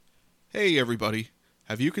Hey everybody,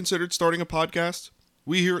 have you considered starting a podcast?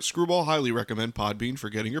 We here at Screwball highly recommend Podbean for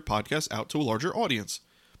getting your podcast out to a larger audience.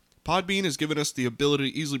 Podbean has given us the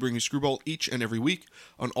ability to easily bring you Screwball each and every week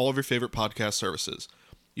on all of your favorite podcast services.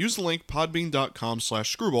 Use the link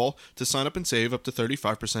podbean.com/screwball to sign up and save up to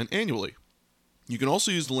 35% annually. You can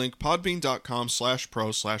also use the link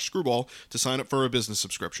podbean.com/pro/screwball to sign up for a business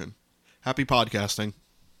subscription. Happy podcasting.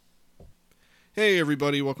 Hey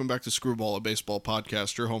everybody, welcome back to Screwball, a baseball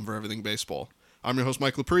podcast, your home for everything baseball. I'm your host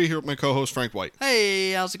Mike Lepre, here with my co-host Frank White.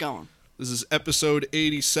 Hey, how's it going? This is episode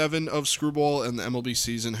 87 of Screwball, and the MLB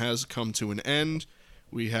season has come to an end.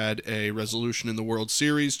 We had a resolution in the World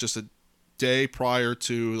Series just a day prior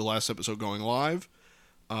to the last episode going live,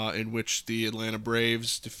 in which the Atlanta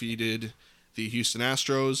Braves defeated the Houston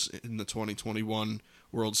Astros in the 2021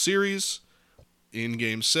 World Series in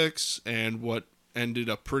Game 6, and what ended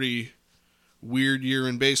a pretty weird year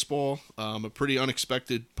in baseball, a pretty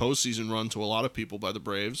unexpected postseason run to a lot of people by the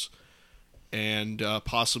Braves, and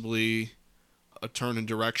possibly a turn in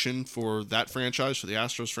direction for that franchise, for the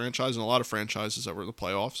Astros franchise, and a lot of franchises that were in the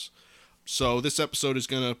playoffs. So this episode is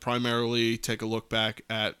going to primarily take a look back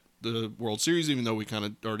at the World Series, even though we kind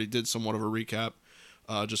of already did somewhat of a recap,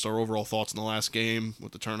 just our overall thoughts in the last game,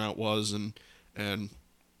 what the turnout was, and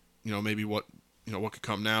maybe what could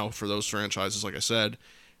come now for those franchises, like I said.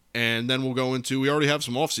 And then we'll go into, we already have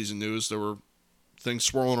some offseason news. There were things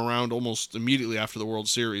swirling around almost immediately after the World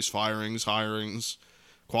Series, firings, hirings,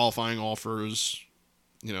 qualifying offers,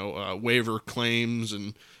 waiver claims,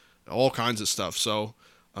 and all kinds of stuff. So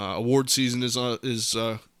award season is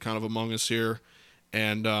kind of among us here.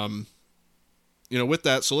 And, with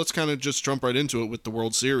that, so let's kind of just jump right into it with the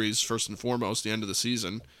World Series, first and foremost, the end of the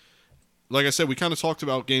season. Like I said, we kind of talked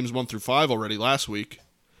about games 1 through 5 already last week.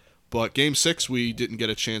 But Game 6 we didn't get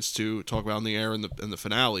a chance to talk about in the air in the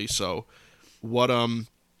finale. So, what'd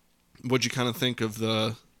you kind of think of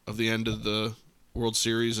the end of the World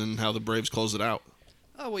Series and how the Braves closed it out?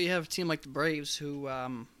 Oh, well, you have a team like the Braves who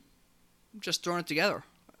just throwing it together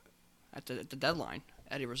at the deadline.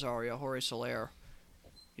 Eddie Rosario, Jorge Soler,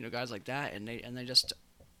 guys like that, and they just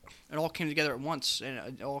it all came together at once,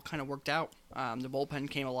 and it all kind of worked out. The bullpen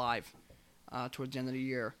came alive towards the end of the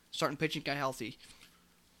year. Starting pitching got healthy.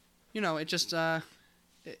 It just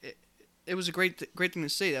it was a great thing to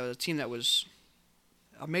see. That was a team that was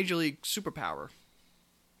a major league superpower,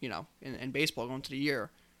 in baseball going to the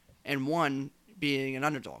year, and one being an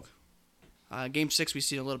underdog. Game 6, we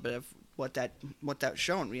see a little bit of what that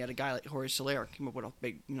shown. We had a guy like Jorge Soler came up with a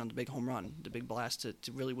big, the big home run, the big blast to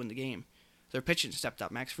really win the game. Their pitching stepped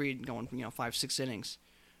up. Max Fried going 5-6 innings,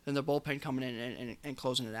 then their bullpen coming in and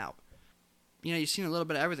closing it out. You've seen a little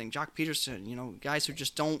bit of everything. Jock Peterson, guys who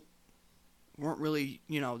just weren't really,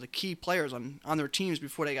 the key players on their teams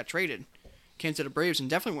before they got traded. Came to the Braves and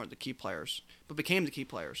definitely weren't the key players, but became the key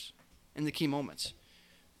players in the key moments.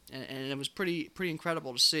 And it was pretty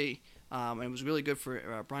incredible to see. And it was really good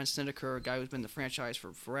for Brian Snitker, a guy who's been in the franchise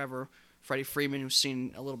for forever. Freddie Freeman, who's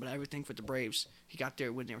seen a little bit of everything for the Braves. He got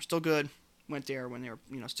there when they were still good, went there when they were,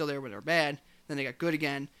 still there when they were bad. Then they got good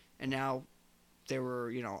again, and now they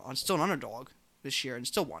were, still an underdog this year and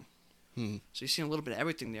still won. So you've seen a little bit of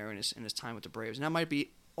everything there in his time with the Braves, and that might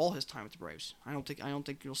be all his time with the Braves. I don't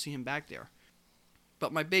think you'll see him back there.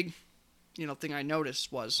 But my big, thing I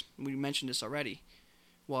noticed was, we mentioned this already,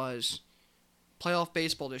 was playoff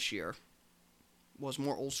baseball this year was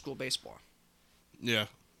more old school baseball. Yeah.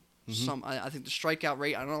 Mm-hmm. I think the strikeout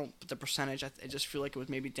rate, I don't know the percentage. I just feel like it was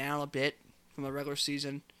maybe down a bit from the regular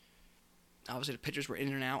season. Obviously the pitchers were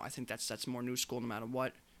in and out. I think that's more new school no matter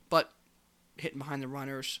what. But hitting behind the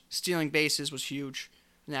runners, stealing bases was huge.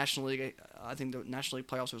 National League, I think the National League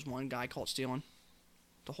playoffs was one guy caught stealing.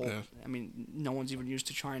 I mean, no one's even used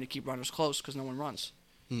to trying to keep runners close because no one runs.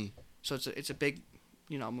 So it's a big,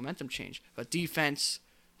 momentum change. But defense,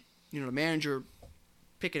 the manager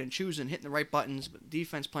picking and choosing, hitting the right buttons, but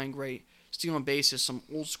defense playing great, stealing bases, some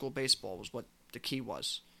old school baseball was what the key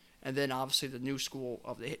was. And then obviously the new school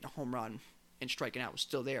of the hitting a home run and striking out was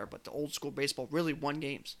still there, but the old school baseball really won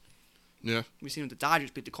games. Yeah. We seen the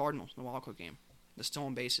Dodgers beat the Cardinals in the wild card game. The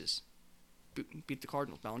stolen bases beat the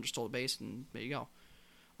Cardinals. Bellinger stole a base, and there you go.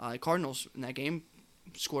 The Cardinals in that game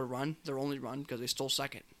scored a run, their only run, because they stole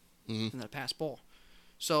second in that pass ball.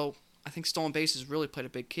 So I think stolen bases really played a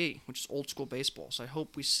big key, which is old school baseball. So I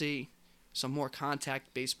hope we see some more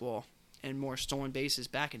contact baseball and more stolen bases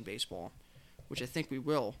back in baseball, which I think we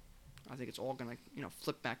will. I think it's all going to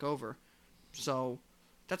flip back over. So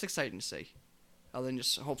that's exciting to see. Other than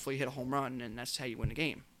just hopefully hit a home run, and that's how you win a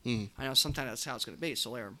game. I know sometimes that's how it's going to be.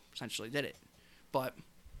 Soler essentially did it. But,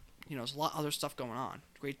 there's a lot of other stuff going on.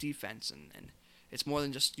 Great defense, and It's more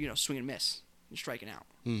than just swing and miss and striking out.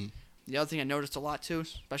 Mm. The other thing I noticed a lot too,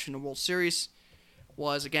 especially in the World Series,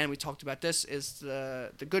 was again we talked about this is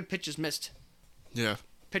the good pitches missed. Yeah.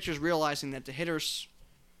 Pitchers realizing that the hitters,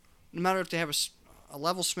 no matter if they have a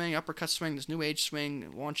level swing, uppercut swing, this new age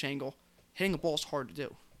swing, launch angle, hitting a ball is hard to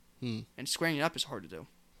do. Mm. And squaring it up is hard to do.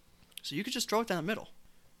 So you could just throw it down the middle.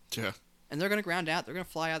 Yeah. And they're going to ground out. They're going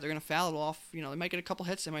to fly out. They're going to foul it off. They might get a couple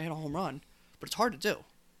hits. They might hit a home run. But it's hard to do.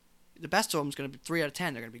 The best of them is going to be 3 out of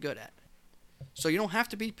 10 they're going to be good at. So you don't have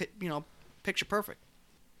to be, picture perfect.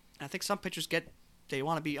 And I think some pitchers they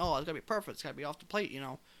want to be, it's got to be perfect. It's got to be off the plate,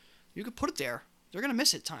 You could put it there. They're going to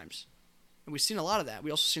miss it at times. And we've seen a lot of that.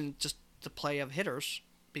 We also seen just the play of hitters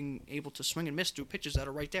being able to swing and miss through pitches that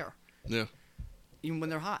are right there. Yeah. Even when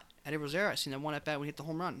they're hot. Eddie Rosario, I seen that one at bat when he hit the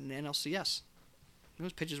home run in the NLCS.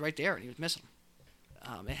 Those pitches right there, and he was missing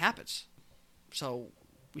them. It happens. So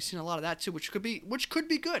we've seen a lot of that too, which could be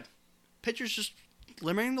good. Pitchers just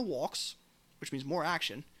limiting the walks, which means more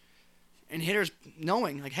action, and hitters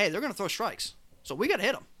knowing like, hey, they're going to throw strikes, so we got to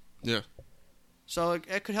hit them. Yeah. So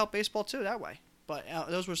it could help baseball too that way. But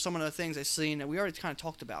those were some of the things I seen that we already kind of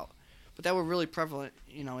talked about, but that were really prevalent,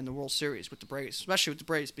 in the World Series with the Braves, especially with the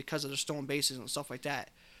Braves because of their stolen bases and stuff like that.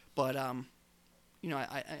 But I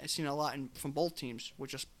seen a lot from both teams.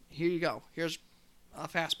 Which just here you go. Here's a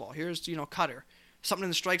fastball. Here's cutter, something in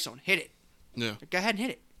the strike zone. Hit it. Yeah. Go ahead and hit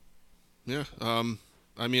it. Yeah.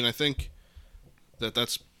 I think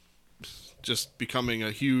that's just becoming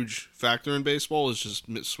a huge factor in baseball is just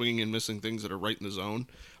swinging and missing things that are right in the zone.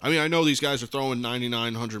 I mean, I know these guys are throwing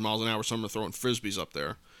 99, 100 miles an hour. Some are throwing frisbees up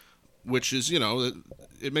there, which is,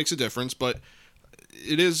 it makes a difference. But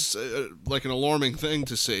it is like an alarming thing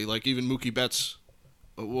to see. Like even Mookie Betts,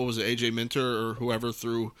 what was it, AJ Minter or whoever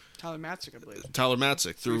threw Tyler Matzik, I believe. Tyler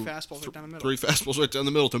Matzik threw 3 fastballs right down the middle. 3 fastballs right down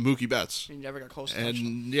the middle to Mookie Betts. He never got close to touch them.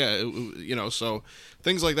 And yeah, so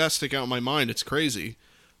things like that stick out in my mind. It's crazy.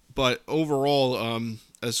 But overall,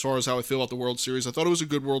 as far as how I feel about the World Series, I thought it was a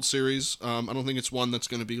good World Series. I don't think it's one that's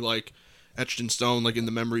going to be like etched in stone, like in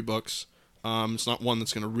the memory books. It's not one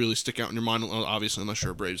that's going to really stick out in your mind, obviously, unless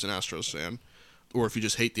you're a Braves and Astros fan, or if you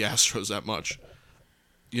just hate the Astros that much.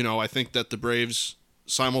 I think that the Braves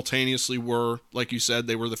simultaneously were, like you said,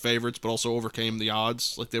 they were the favorites, but also overcame the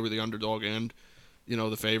odds, like they were the underdog and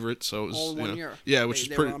the favorite. So it was all in 1 year. Yeah, which is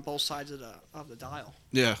they pretty. were on both sides of the dial.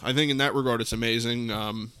 Yeah, I think in that regard, it's amazing.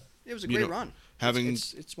 It was a great run. Having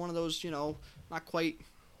it's one of those, not quite.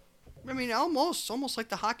 I mean, almost like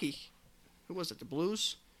the hockey. Who was it? The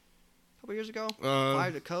Blues. A couple years ago.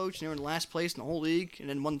 Fired the coach, and they were in last place in the whole league, and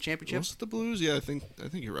then won the championship. Was it the Blues? Yeah, I think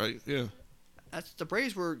you're right. Yeah. The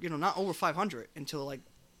Braves were, not over 500 until like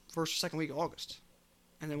first or second week of August,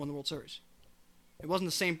 and they won the World Series. It wasn't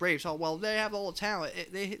the same Braves. Oh well, they have all the talent.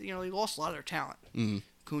 They lost a lot of their talent. Mm-hmm.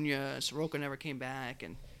 Acuna, Soroka never came back,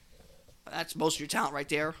 and that's most of your talent right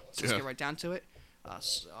there. Let's get right down to it.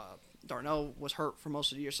 Darno was hurt for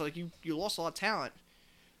most of the year, so like you lost a lot of talent.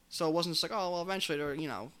 So it wasn't just like, oh well, eventually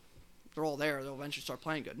they're all there. They'll eventually start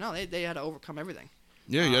playing good. No, they had to overcome everything.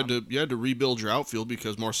 Yeah, you had to rebuild your outfield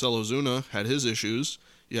because Marcell Ozuna had his issues.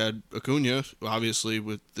 You had Acuna, obviously,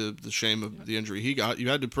 with the shame of the injury he got. You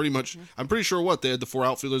had to pretty much. Yeah. I'm pretty sure they had the 4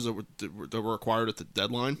 outfielders that were acquired at the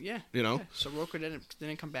deadline. Yeah, Yeah. Soroka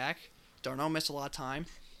didn't come back. Darno missed a lot of time.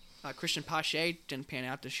 Christian Pache didn't pan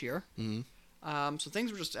out this year. Mm-hmm. So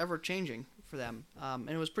things were just ever changing for them, and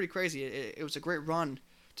it was pretty crazy. It was a great run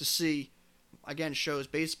to see. Again, shows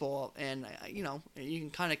baseball, and you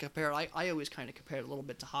can kind of compare. I always kind of compare it a little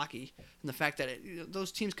bit to hockey, and the fact that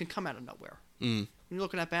those teams can come out of nowhere. Mm. When you're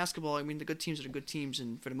looking at basketball, I mean, the good teams are the good teams,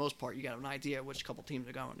 and for the most part, you got an idea which couple teams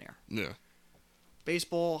are going there. Yeah.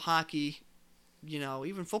 Baseball, hockey,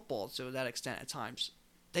 even football to that extent at times,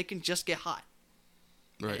 they can just get hot,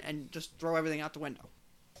 right, and just throw everything out the window.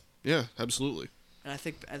 Yeah, absolutely. And I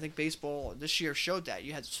think baseball this year showed that.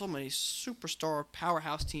 You had so many superstar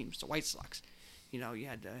powerhouse teams, the White Sox. You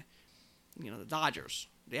had the Dodgers,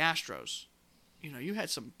 the Astros. You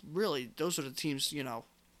had some really. Those are the teams.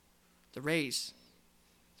 The Rays.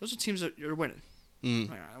 Those are teams that you're winning. Mm.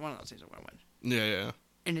 One of those teams are going to win. Yeah.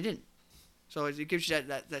 And it didn't. So it gives you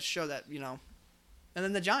that show that And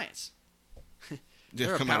then the Giants.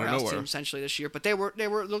 They're come a out of powerhouse nowhere team essentially this year, but they were.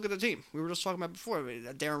 Look at the team we were just talking about before: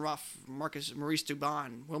 Darren Ruff, Maurice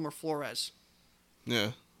Dubon, Wilmer Flores.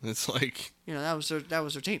 Yeah, it's like that was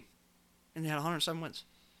their team, and they had 107 wins.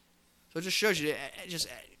 So it just shows you,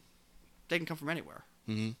 they can come from anywhere,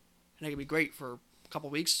 mm-hmm. and they can be great for a couple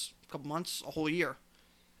weeks, a couple months, a whole year,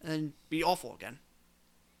 and then be awful again,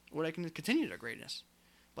 or they can continue their greatness.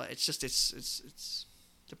 But it's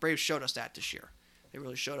the Braves showed us that this year. They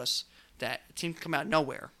really showed us that a team can come out of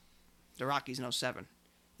nowhere, the Rockies in '07,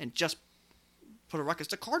 and just put a ruckus.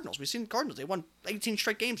 The Cardinals. We've seen the Cardinals. They won 18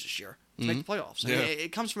 straight games this year to make the playoffs. Yeah.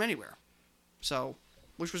 It comes from anywhere. So,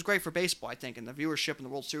 which was great for baseball, I think, and the viewership in the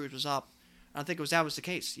World Series was up. I think that was the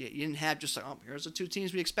case. You didn't have just like, oh, here's the two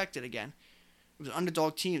teams we expected again. It was an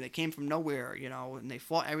underdog team that came from nowhere, and they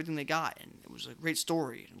fought everything they got, and it was a great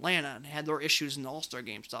story. Atlanta and they had their issues in the All-Star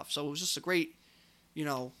game stuff, so it was just a great,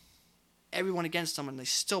 everyone against them, and they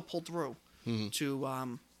still pulled through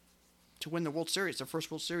to win the World Series, their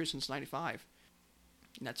first World Series since '95.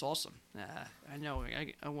 And that's awesome. I know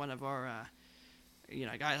one of our,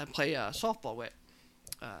 guy I play softball with,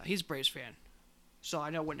 he's a Braves fan. So I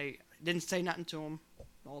know when they didn't say nothing to him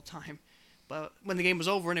all the time, but when the game was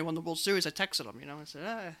over and they won the World Series, I texted him, I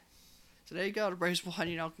said, so there you go, the Braves won,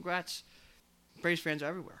 congrats. Braves fans are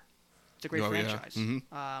everywhere. It's a great franchise. Yeah.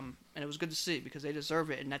 Mm-hmm. And it was good to see because they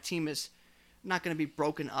deserve it, and that team is not going to be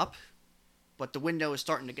broken up, but the window is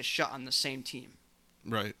starting to get shut on the same team.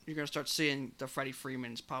 Right. You're going to start seeing the Freddie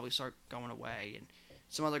Freemans probably start going away, and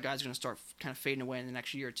some other guys are going to start kind of fading away in the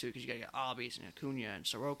next year or two because you got Albies and Acuna and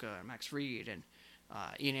Soroka and Max Fried and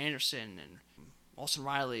Ian Anderson and Austin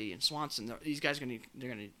Riley and Swanson. These guys they're going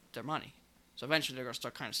to need their money, so eventually they're going to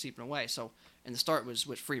start kind of seeping away. So, and the start was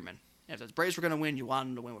with Freeman. If the Braves were going to win, you wanted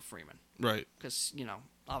them to win with Freeman, Right. Because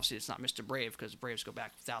obviously it's not Mr. Brave because the Braves go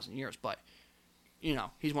back 1,000 years, but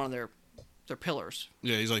he's one of their pillars.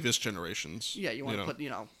 Yeah, he's like this generation's. Yeah, you want to put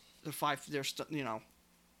the five. There's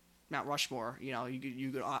Mount Rushmore.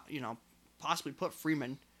 You could possibly put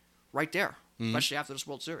Freeman right there, especially after this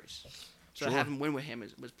World Series. So to have him win with him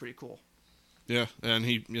was pretty cool. Yeah, and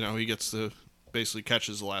he gets to basically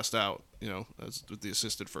catches the last out. As with the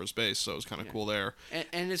assisted first base, so it's kind of cool there.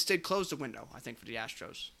 And it did close the window, I think, for the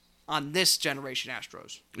Astros on this generation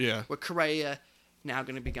Astros. Yeah. With Correa now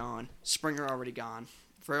going to be gone, Springer already gone,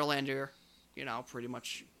 Verlander, pretty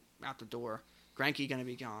much out the door. Greinke going to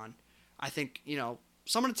be gone. I think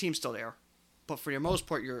some of the team's still there, but for the most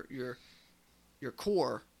part, your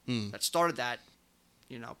core that started that,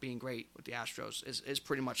 being great with the Astros is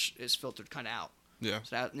pretty much filtered kind of out. Yeah.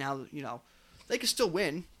 So that now they can still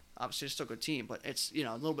win. Obviously, it's still a good team, but it's a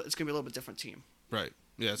little bit. It's gonna be a little bit different team. Right.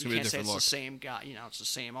 Yeah, it's gonna be a different look. It's the same guy. It's the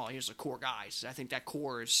same. Oh, here's the core guys. I think that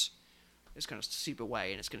core is gonna seep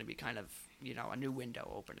away, and it's gonna be kind of a new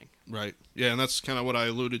window opening. Right. Yeah, and that's kind of what I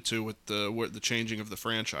alluded to with the changing of the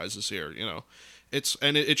franchises here.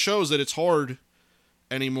 It shows that it's hard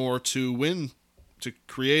anymore to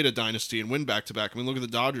create a dynasty and win back to back. I mean, look at the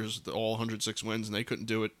Dodgers, all 106 wins, and they couldn't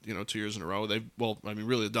do it 2 years in a row.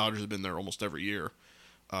 Really, the Dodgers have been there almost every year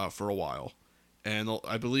for a while, and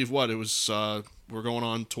I believe it was we're going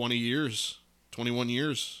on 20 years, 21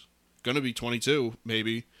 years, going to be 22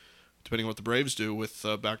 maybe, depending on what the Braves do with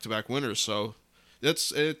back-to-back winners. So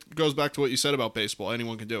it goes back to what you said about baseball.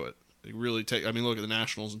 Anyone can do it. They really look at the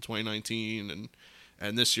Nationals in 2019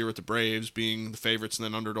 and this year with the Braves being the favorites and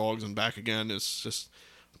then underdogs and back again. It's just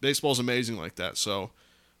baseball's amazing like that. So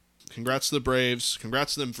congrats to the Braves.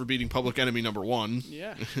 Congrats to them for beating public enemy number one.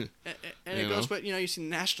 Yeah. and it goes, but you see the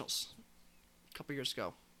Nationals a couple years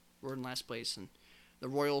ago were in last place, and the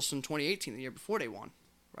Royals in 2018, the year before they won,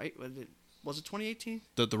 right? Was it 2018?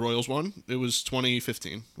 That the Royals won? It was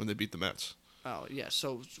 2015 when they beat the Mets. Oh, yeah.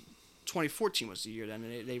 So 2014 was the year then,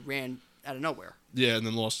 and they ran out of nowhere. Yeah, and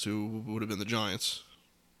then lost to would have been the Giants.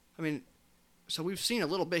 I mean, so we've seen a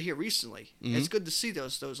little bit here recently. Mm-hmm. It's good to see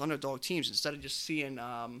those underdog teams instead of just seeing,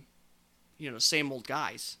 the same old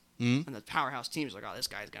guys. Mm-hmm. And the powerhouse teams like, oh, this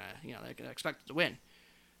guy's going to, they're going to expect to win.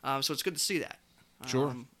 So it's good to see that. Sure.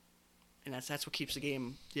 And that's what keeps the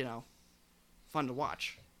game, fun to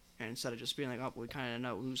watch. And instead of just being like, oh, we kind of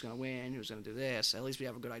know who's going to win, who's going to do this, at least we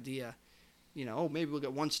have a good idea. Maybe we'll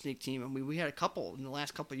get one sneak team. And we had a couple in the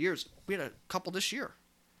last couple of years. We had a couple this year.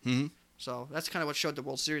 Mm-hmm. So that's kind of what showed the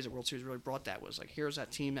World Series. The World Series really brought that. Was like, here's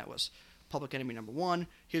that team that was public enemy number one.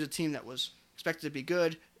 Here's a team that was expected to be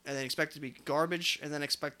good, and then expected to be garbage, and then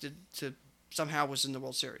expected to somehow was in the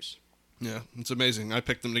World Series. Yeah, it's amazing. I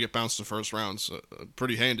picked them to get bounced in the first rounds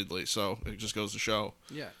pretty handedly, so it just goes to show.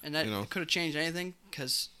 Yeah, and that could have changed anything,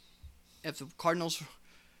 because if the Cardinals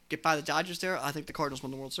get by the Dodgers there, I think the Cardinals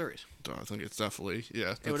won the World Series. I think it's definitely,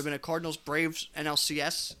 yeah. It would have been a Cardinals-Braves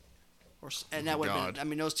NLCS, and that would have been, I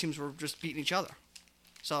mean, those teams were just beating each other.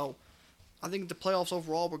 So I think the playoffs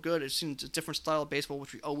overall were good. It seems a different style of baseball,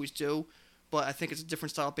 which we always do, but I think it's a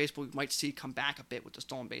different style of baseball we might see come back a bit with the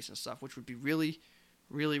stolen base and stuff, which would be really,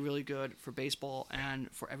 really, really good for baseball and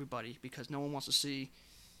for everybody, because no one wants to see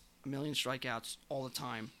a million strikeouts all the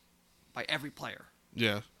time by every player.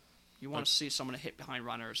 Yeah. You want to see someone hit behind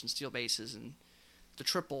runners and steal bases and the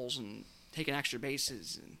triples and taking extra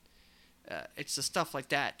bases and It's the stuff like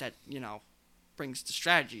that brings the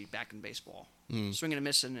strategy back in baseball. Swinging and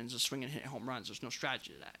missing and just swinging and hitting home runs. There's no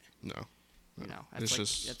strategy to that. No.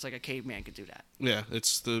 It's like a caveman could do that. Yeah,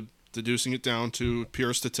 it's the deducing it down to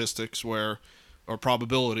pure statistics or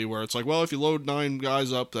probability where it's like, well, if you load 9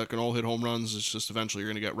 guys up that can all hit home runs, it's just eventually you're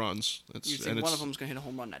going to get runs. You think one of them's going to hit a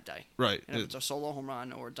home run that day. Right. And if it's a solo home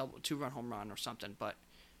run or a 2-run home run or something, but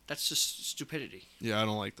that's just stupidity. Yeah, I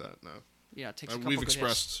don't like that, no. Yeah, it takes a couple We've good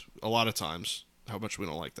expressed hits. a lot of times how much we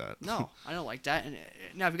don't like that. No, I don't like that. And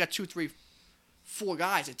now if you got 2, 3, 4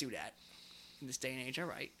 guys that do that in this day and age, all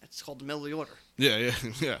right, that's called the middle of the order. Yeah.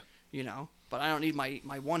 But I don't need my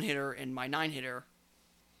 1 hitter and my 9 hitter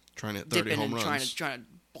trying to hit 30 dipping home and runs. trying to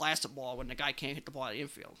blast the ball when the guy can't hit the ball at the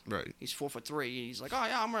infield. Right. He's 4'3", and he's like, oh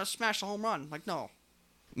yeah, I'm gonna smash the home run. Like, no,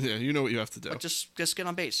 Yeah, you know what you have to do. but just get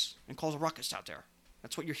on base and cause a ruckus out there.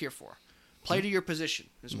 That's what you're here for. Play to your position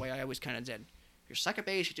is the way I always kind of did. You're second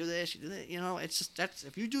base, you do this, you do that. It's just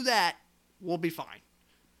if you do that, we'll be fine.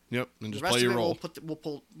 Yep, and The just rest play of your it role.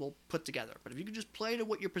 we'll put together. But if you can just play to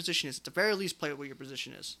what your position is, at the very least, play to what your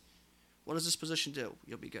position is. What does this position do?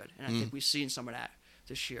 You'll be good. And I think we've seen some of that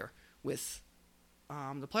this year with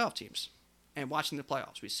the playoff teams and watching the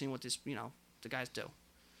playoffs. We've seen what the guys do.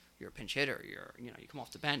 You're a pinch hitter. You come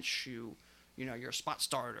off the bench. You're a spot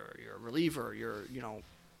starter. You're a reliever. You're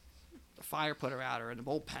a fire putter out or in the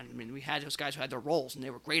bullpen. I mean, we had those guys who had their roles and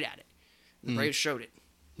they were great at it. The Braves showed it.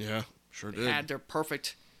 Yeah, sure They did. had their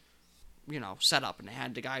perfect, setup, and they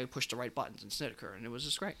had the guy who pushed the right buttons in Snedeker, and it was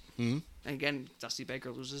just great. Mm-hmm. And again, Dusty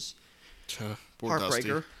Baker loses. Poor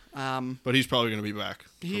Heartbreaker. Dusty. But he's probably going to be back.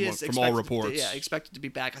 He is from all reports. Yeah, expected to be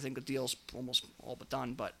back. I think the deal's almost all but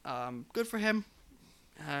done, but good for him.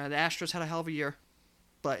 The Astros had a hell of a year,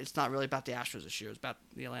 but it's not really about the Astros this year. It's about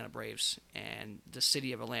the Atlanta Braves and the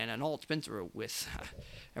city of Atlanta and all it's been through with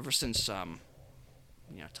ever since Tom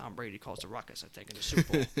Brady caused a ruckus, I think, in the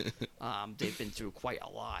Super Bowl. They've been through quite a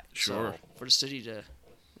lot. Sure. So for the city to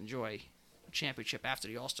enjoy a championship after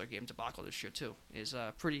the All-Star Game debacle this year, too, is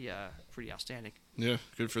pretty outstanding. Yeah,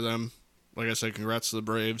 good for them. Like I said, congrats to the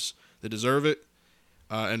Braves. They deserve it.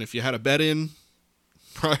 And if you had a bet in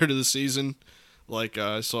prior to the season, like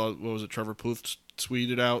I saw, Trevor Plouffe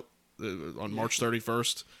tweeted out on March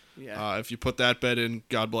 31st. Yeah. If you put that bet in,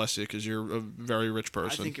 God bless you, because you're a very rich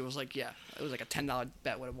person. I think it was like a $10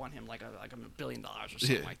 bet would have won him like $1 billion or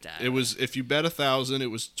something like that. It was, if you bet 1,000, it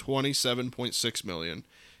was $27.6 million.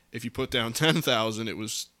 If you put down 10,000, it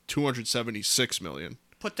was $276 million.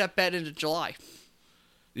 Put that bet into July.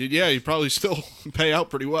 Yeah, you probably still pay out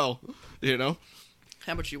pretty well,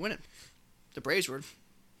 How much you win it? The Braves were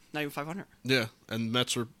not even 500. Yeah, and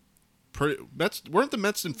Mets were weren't the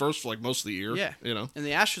Mets in first for like most of the year? Yeah. And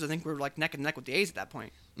the Astros, I think, were like neck and neck with the A's at that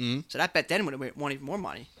point. Mm-hmm. So that bet then would have won even more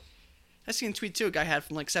money. I seen a tweet too a guy had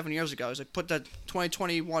from like 7 years ago. It was like, put the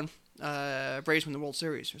 2021 Braves win the World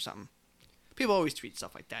Series or something. People always tweet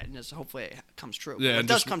stuff like that, and hopefully it comes true. Yeah, when it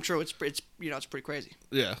does come true, it's pretty crazy.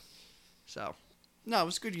 Yeah. So, no, it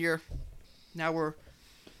was a good year. Now we're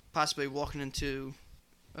possibly walking into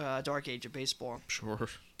a dark age of baseball. Sure.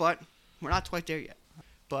 But we're not quite there yet.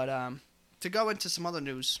 But to go into some other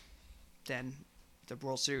news than the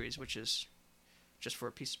World Series, which is just for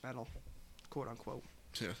a piece of metal, quote unquote.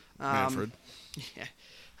 Yeah. Manfred.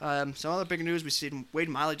 Yeah. Some other big news we see: Wade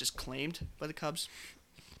Miley just claimed by the Cubs.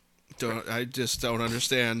 I just don't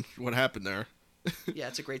understand what happened there. Yeah,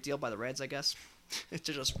 it's a great deal by the Reds, I guess. To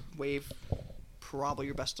just waive probably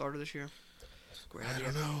your best starter this year. Great idea.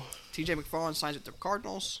 I don't know. T.J. McFarland signs with the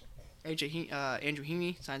Cardinals. Andrew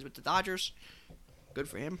Heaney signs with the Dodgers. Good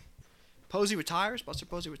for him. Posey retires. Buster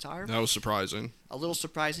Posey retired. That was surprising. A little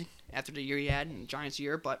surprising after the year he had in the Giants'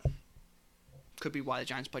 year, but could be why the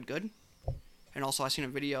Giants played good. And also, I seen a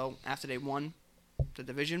video after they won the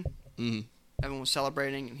division. Mm-hmm. Everyone was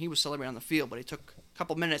celebrating, and he was celebrating on the field, but he took a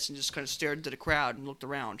couple minutes and just kind of stared into the crowd and looked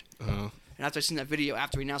around. Uh-huh. And after I seen that video,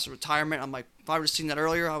 after he announced his retirement, I'm like, if I would have seen that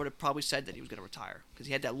earlier, I would have probably said that he was going to retire. Because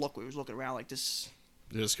he had that look where he was looking around like this.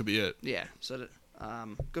 Yeah, this could be it. Yeah, so that,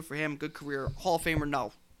 good for him, good career. Hall of Famer, no.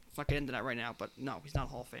 I'm not getting into that right now, but no, he's not a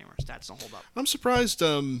Hall of Famer. Stats don't hold up. I'm surprised,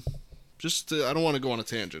 I don't want to go on a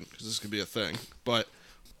tangent, because this could be a thing, but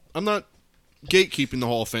I'm not gatekeeping the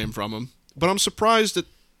Hall of Fame from him, but I'm surprised at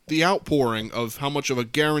the outpouring of how much of a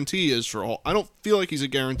guarantee he is for Hall. I don't feel like he's a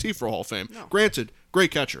guarantee for Hall of Fame. No. Granted,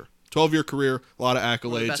 great catcher. 12-year career, a lot of One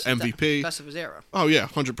accolades, of the MVP. best of his era. Oh, yeah,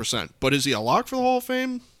 100%. But is he a lock for the Hall of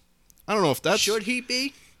Fame? I don't know if that's... Should he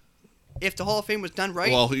be? If the Hall of Fame was done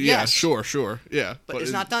right? Well, yeah, yes. sure, yeah. But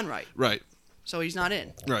it's not done right. Right. So he's not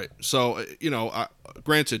in. Right. So,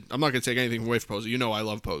 granted, I'm not going to take anything away from Posey. I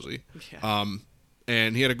love Posey. Yeah.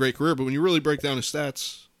 And he had a great career, but when you really break down his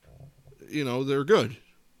stats, they're good.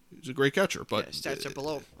 He's a great catcher, but stats are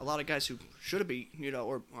below a lot of guys who should be,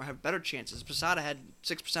 or have better chances. Posada had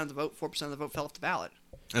 6% of the vote, 4% of the vote fell off the ballot.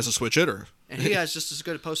 As a switch hitter. And he has just as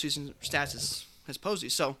good a postseason stats as Posey.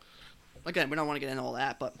 So, again, we don't want to get into all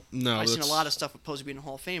that, but I've seen a lot of stuff with Posey being in the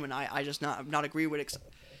Hall of Fame, and I just not agree with it.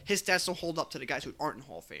 His stats don't hold up to the guys who aren't in the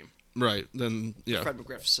Hall of Fame. Right. Then, yeah. Fred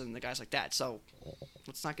McGriffs and the guys like that. So,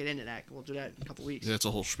 let's not get into that. We'll do that in a couple weeks. Yeah, it's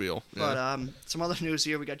a whole spiel. But some other news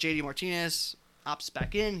here. We got J.D. Martinez. Opts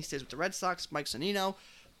back in. He stays with the Red Sox. Mike Zunino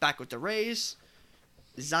back with the Rays.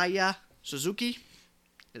 Zaya Suzuki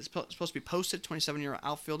is supposed to be posted. 27-year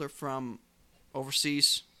outfielder from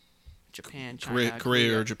overseas, Japan, China,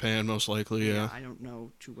 Korea or Japan, most likely. Yeah. I don't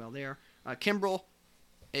know too well there. Kimbrel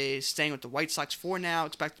is staying with the White Sox for now.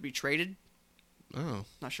 Expected to be traded. Oh.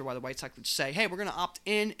 Not sure why the White Sox would say, "Hey, we're going to opt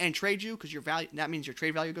in and trade you because your value." That means your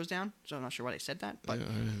trade value goes down. So I'm not sure why they said that, but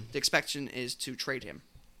the expectation is to trade him.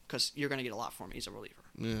 Because you're going to get a lot for him. He's a reliever.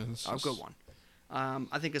 Yeah, a good one.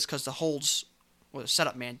 I think it's because the holds or the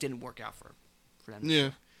setup man didn't work out for them. Yeah.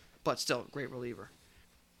 But still, great reliever.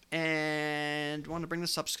 And want to bring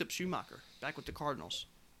this up, Skip Schumacher, back with the Cardinals.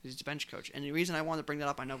 He's the bench coach. And the reason I wanted to bring that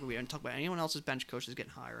up, I know we didn't talk about anyone else's bench coach that's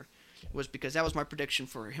getting hired, was because that was my prediction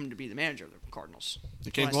for him to be the manager of the Cardinals.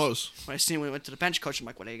 It came close. When I went to the bench coach, I'm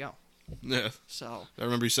like, well, there you go. Yeah. So I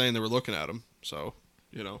remember you saying they were looking at him. So,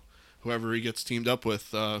 whoever he gets teamed up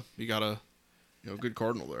with, you got a good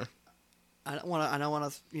Cardinal there. I don't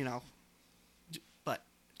want to, but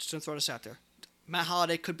just to throw this out there, Matt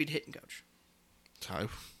Holliday could be the hitting coach.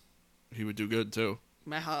 He would do good too.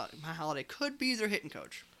 Matt Holliday could be their hitting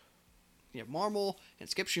coach. You have Marmol and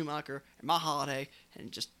Skip Schumacher and Matt Holliday,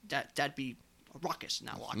 and just that'd be a ruckus in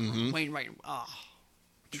that locker room. Mm-hmm. Wainwright, it'd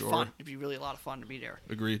be fun. It'd be really a lot of fun to be there.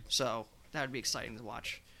 Agreed. So that would be exciting to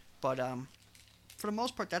watch. But for the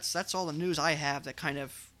most part, that's all the news I have that kind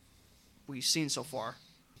of we've seen so far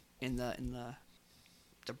in the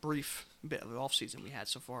brief bit of the off season we had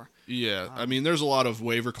so far. Yeah, I mean, there's a lot of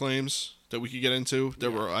waiver claims that we could get into.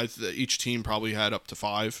 There were each team probably had up to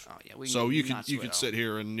 5. Oh yeah, so you could sit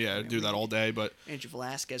here and do that all day. But Andrew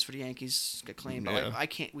Velasquez for the Yankees got claimed. Yeah. I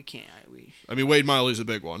can't. We can't. I mean, Wade Miley's a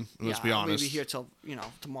big one. Let's be honest. We'd be here till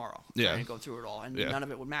tomorrow. Yeah, and go through it all, and none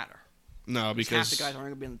of it would matter. No, because half the guys aren't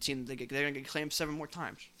going to be on the team. They're going to get claimed 7 more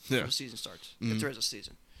times before the season starts. If there is a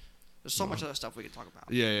season, there's so much other stuff we could talk about.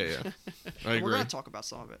 Yeah. I agree. We're going to talk about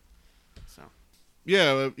some of it. So.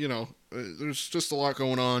 Yeah, there's just a lot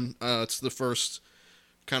going on. It's the first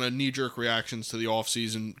kind of knee-jerk reactions to the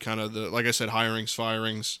off-season, kind of like I said, hirings,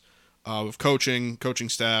 firings, with coaching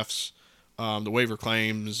staffs, the waiver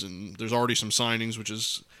claims, and there's already some signings,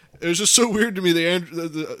 it was just so weird to me.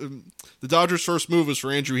 The Dodgers' first move was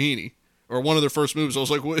for Andrew Heaney, or one of their first moves. I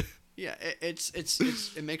was like, what? Yeah,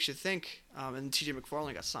 it makes you think, and T.J.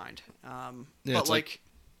 McFarland got signed. But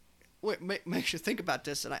makes you think about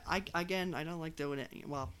this, and I don't like doing it.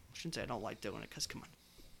 Well, I shouldn't say I don't like doing it, because come on,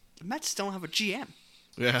 the Mets don't have a GM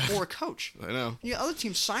or a coach. I know. Other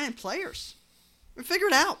teams signing players. Figure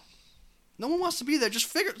it out. No one wants to be there. Just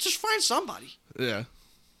find somebody. Yeah.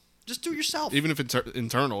 Just do it yourself. Even if it's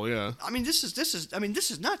internal, yeah. I mean, this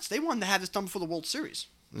is nuts. They wanted to have this done before the World Series.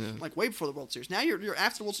 Yeah. Like way before the World Series. Now you're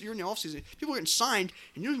after the World Series. You're in the off season. People are getting signed,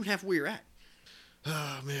 and you don't even have where you're at.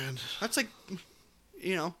 Oh man. That's like,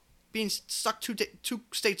 being stuck two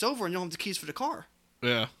states over and you don't have the keys for the car.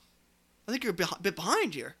 Yeah. I think you're a bit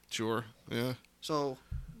behind here. Sure. Yeah. So,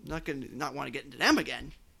 not want to get into them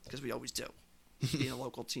again, because we always do. Being a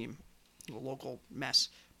local team, a local mess.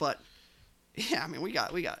 But yeah, I mean, we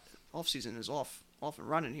got off season is off and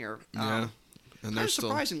running here. Yeah. And kind of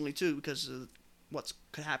surprisingly too, because of what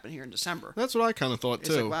could happen here in December. That's what I kind of thought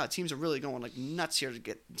too. It's like, wow, teams are really going like nuts here to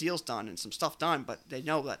get deals done and some stuff done, but they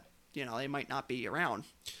know that they might not be around.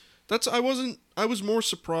 I was more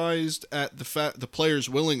surprised at the players'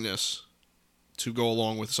 willingness to go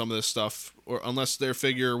along with some of this stuff, or unless they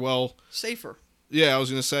figure, well, safer. Yeah, I was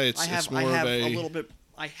gonna say it's more of a little bit.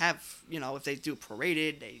 I have, if they do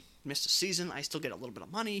prorated, they miss a season, I still get a little bit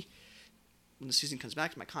of money. When the season comes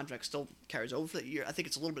back, my contract still carries over for that year. I think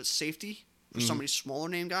it's a little bit of safety for some of these smaller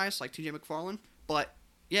name guys like T.J. McFarland. But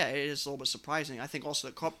yeah, it is a little bit surprising. I think also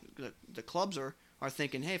the clubs are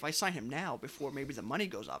thinking, hey, if I sign him now before maybe the money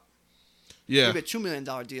goes up, maybe a $2 million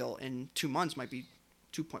deal in 2 months might be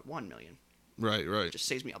 $2.1 million. Right. It just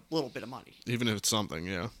saves me a little bit of money. Even if it's something,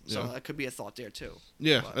 yeah. So that could be a thought there too.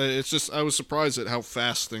 Yeah, it's just I was surprised at how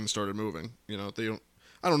fast things started moving.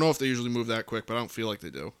 I don't know if they usually move that quick, but I don't feel like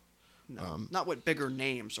they do. No, not with bigger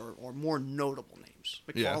names or more notable names.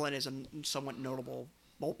 McFarland is a somewhat notable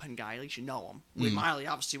bullpen guy. At least you know him. Wade Miley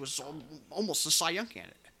obviously was almost a Cy Young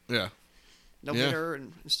candidate. Yeah. no hitter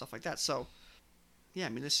and stuff like that. So, yeah, I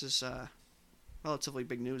mean, this is relatively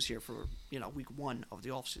big news here for week 1 of the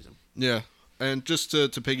offseason. Yeah. And just to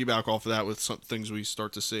piggyback off of that with some things we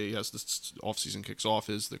start to see as this offseason kicks off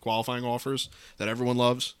is the qualifying offers that everyone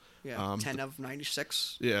loves. Yeah, 10 of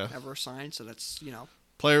 96 ever signed, so that's,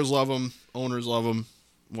 Players love them, owners love them,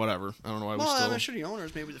 whatever. I don't know why we still... I'm sure the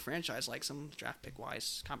owners, maybe the franchise likes them, draft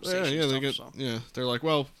pick-wise, compensation they're like,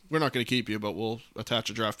 well, we're not going to keep you, but we'll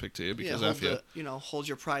attach a draft pick to you because hold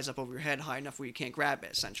your prize up over your head high enough where you can't grab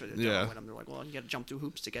it, essentially. They're like, well, you got to jump through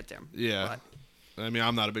hoops to get there. Yeah. But, I mean,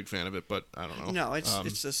 I'm not a big fan of it, but I don't know. No, it's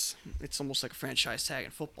almost like a franchise tag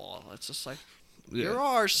in football. It's just like, you're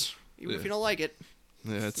ours, even if you don't like it.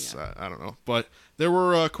 Yeah, I don't know. But there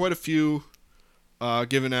were quite a few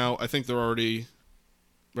given out. I think they're already...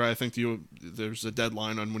 Right, I think there's a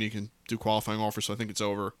deadline on when you can do qualifying offers, so I think it's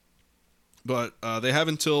over. But they have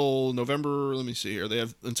until November... Let me see here. They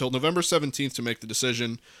have until November 17th to make the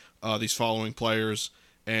decision, these following players.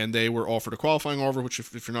 And they were offered a qualifying offer, which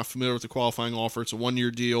if you're not familiar with the qualifying offer, it's a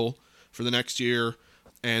 1-year deal for the next year.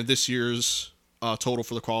 And this year's total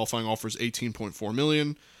for the qualifying offer is $18.4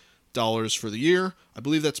 million for the year. I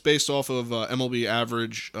believe that's based off of MLB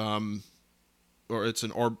average, or it's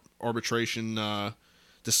an arbitration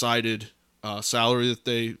decided salary that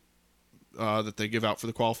they give out for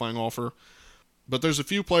the qualifying offer. But there's a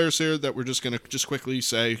few players here that we're just going to quickly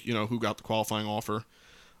say, who got the qualifying offer.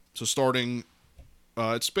 So starting...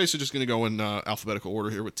 it's basically just going to go in alphabetical order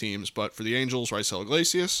here with teams. But for the Angels, Raisel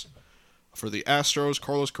Iglesias. For the Astros,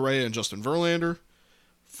 Carlos Correa and Justin Verlander.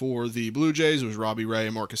 For the Blue Jays, it was Robbie Ray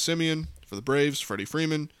and Marcus Semien. For the Braves, Freddie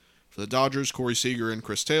Freeman. For the Dodgers, Corey Seager and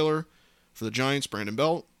Chris Taylor. For the Giants, Brandon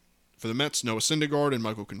Belt. For the Mets, Noah Syndergaard and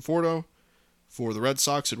Michael Conforto. For the Red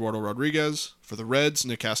Sox, Eduardo Rodriguez. For the Reds,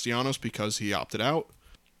 Nick Castellanos because he opted out.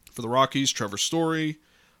 For the Rockies, Trevor Story.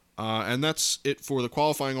 And that's it for the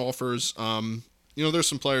qualifying offers. There's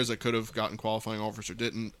some players that could have gotten qualifying offers or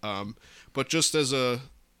didn't. But just to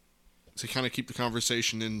kind of keep the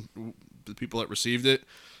conversation in the people that received it,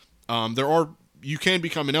 you can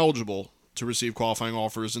become ineligible to receive qualifying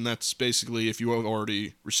offers, and that's basically if you have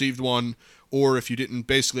already received one, or if you didn't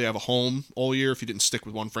basically have a home all year, if you didn't stick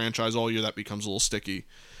with one franchise all year, that becomes a little sticky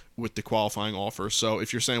with the qualifying offer. So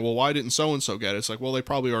if you're saying, well, why didn't so-and-so get it? It's like, well, they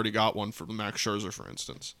probably already got one for Max Scherzer, for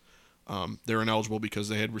instance. They're ineligible because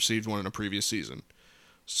they had received one in a previous season.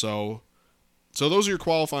 So those are your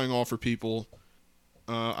qualifying offer people.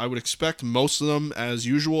 I would expect most of them, as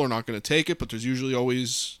usual, are not going to take it, but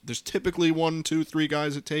there's typically 1, 2, 3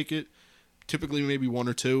 guys that take it. Typically maybe 1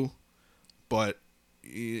 or 2. But,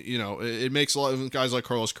 it makes a lot of guys like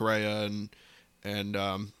Carlos Correa and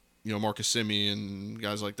Marcus Semien and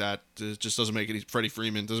guys like that. It just doesn't make any... Freddie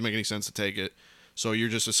Freeman, doesn't make any sense to take it. So you're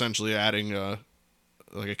just essentially adding a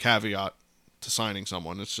caveat to signing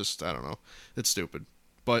someone. It's just, I don't know. It's stupid.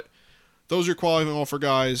 But those are your qualifying offer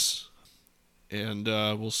guys, and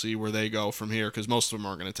we'll see where they go from here because most of them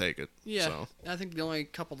aren't going to take it. Yeah, so. I think the only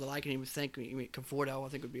couple that I can even think, Conforto, I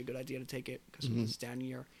think would be a good idea to take it because it's down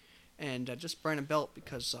year, and just Brandon Belt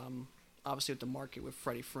because obviously with the market with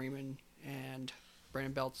Freddie Freeman and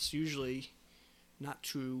Brandon Belt's usually not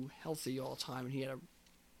too healthy all the time, and he had a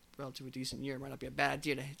relatively decent year. It might not be a bad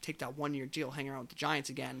idea to take that 1-year deal, hang around with the Giants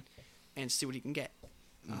again, and see what he can get.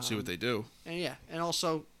 And see what they do. And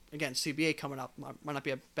also, again, CBA coming up. Might not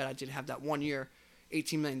be a bad idea to have that 1 year,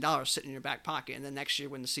 $18 million sitting in your back pocket, and then next year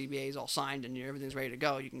when the CBA is all signed and everything's ready to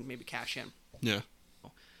go, you can maybe cash in. Yeah.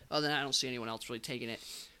 Other than that, I don't see anyone else really taking it.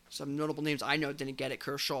 Some notable names I know didn't get it.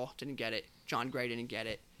 Kershaw didn't get it. John Gray didn't get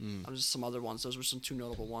it. Just some other ones. Those were some 2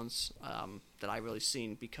 notable ones that I really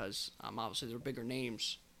seen because obviously they were bigger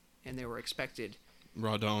names, and they were expected.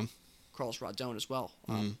 Rodon. Carlos Rodon as well.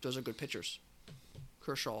 Those are good pitchers.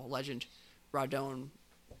 Kershaw, legend. Rodon,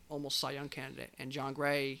 almost Cy Young candidate. And John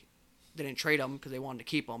Gray, they didn't trade him because they wanted to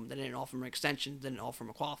keep him. They didn't offer him an extension. They didn't offer him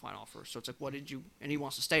a qualifying offer. So it's like, what did you... And he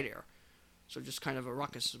wants to stay there. So just kind of a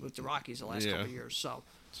ruckus with the Rockies the last couple of years. So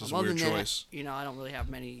it's a weird choice. That, I don't really have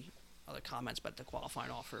many other comments about the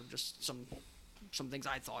qualifying offer. Just some things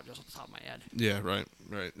I thought just off the top of my head. Yeah, right.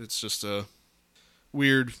 It's just a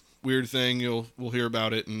weird thing. We'll hear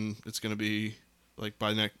about it, and it's going to be like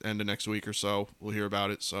by end of next week or so. We'll hear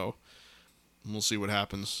about it. So we'll see what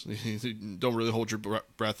happens. Don't really hold your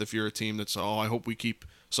breath if you're a team that's I hope we keep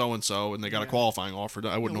so and so, and they got a qualifying offer.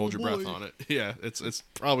 I wouldn't hold your breath on it. Yeah, it's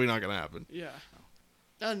probably not going to happen. Yeah.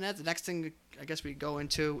 Other than that, the next thing I guess we go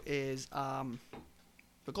into is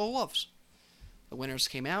the Gold Gloves. The winners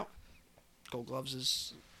came out. Gold Gloves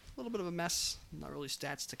is a little bit of a mess. Not really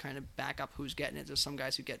stats to kind of back up who's getting it. There's some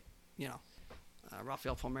guys who get,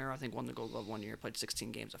 Rafael Palmeiro, I think, won the Gold Glove one year. Played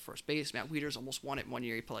 16 games at first base. Matt Wieters almost won it one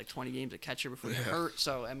year. He played like 20 games at catcher before he got hurt.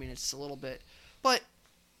 So, I mean, it's a little bit... But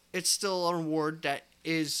it's still an award that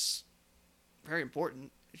is very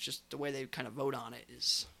important. It's just the way they kind of vote on it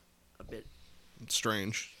is a bit... It's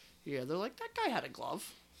strange. Yeah, they're like, that guy had a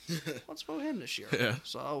glove. Let's vote him this year. Yeah.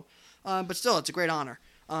 So, but still, it's a great honor.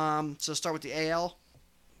 So start with the AL.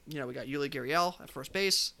 We got Yuli Gurriel at first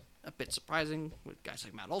base. A bit surprising with guys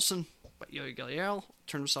like Matt Olson, but Yuli Gurriel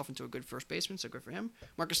turned himself into a good first baseman, so good for him.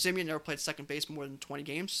 Marcus Semien never played second base more than 20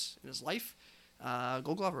 games in his life.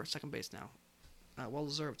 Gold Glover, second base now. Well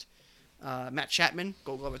deserved. Matt Chapman,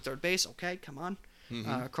 Gold Glove at third base. Okay, come on.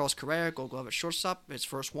 Carlos Correa, Gold Glove at shortstop. His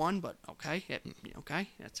first one, but okay. Okay,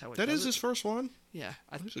 that's how it That does is it. his first one? Yeah.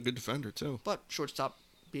 He's a good defender, too. But shortstop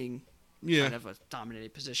being kind of a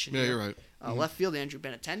dominated position. Yeah, here. you're right. Left field, Andrew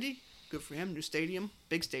Benintendi. Good for him. New stadium.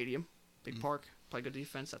 Big park. Play good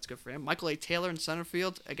defense. That's good for him. Michael A. Taylor in center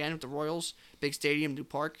field. Again, with the Royals. Big stadium, new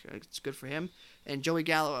park. It's good for him. And Joey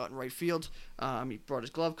Gallo out in right field. He brought his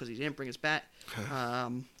glove because he didn't bring his bat.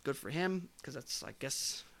 Good for him because that's, I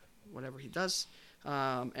guess, whatever he does.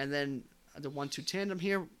 And then the 1-2 tandem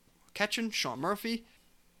here. Catching, Sean Murphy.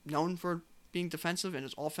 Known for being defensive, and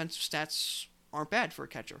his offensive stats aren't bad for a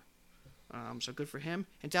catcher. So good for him.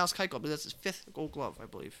 And Dallas Keuchel, but that's his 5th Gold Glove, I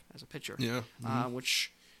believe, as a pitcher. Yeah.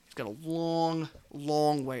 Which he's got a long,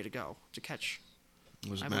 long way to go to catch.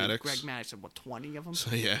 Was I Maddox? believe Greg Maddox had, 20 of them?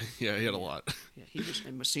 So, yeah, he had a lot. Yeah, he just,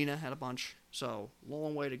 and Messina had a bunch. So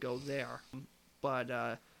long way to go there.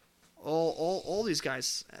 But all these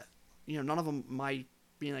guys, none of them might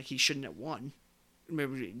be like he shouldn't have won.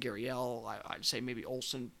 Maybe Gurriel, I'd say maybe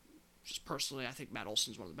Olson. Just personally, I think Matt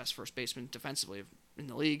Olson's one of the best first basemen defensively in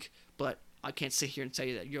the league, but I can't sit here and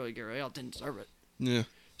say that Yuli Gurriel didn't deserve it. Yeah.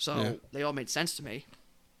 So they all made sense to me.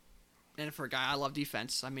 And for a guy, I love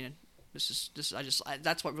defense. I mean,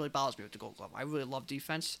 that's what really bothers me with the Gold Glove. I really love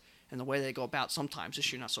defense and the way they go about. Sometimes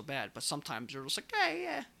this year not so bad, but sometimes they're just like, hey,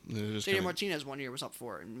 yeah. JD Martinez one year was up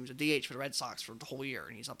for it, and he was a DH for the Red Sox for the whole year,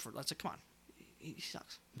 and he's up for it. That's like, come on, he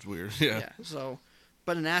sucks. It's weird. Yeah. Yeah. So,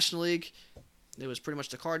 but in the National League, it was pretty much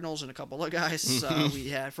the Cardinals and a couple other guys. We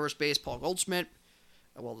had first base Paul Goldschmidt,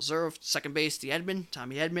 well deserved. Second base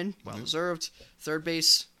Tommy Edman, well deserved. Third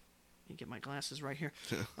base, let me get my glasses right here.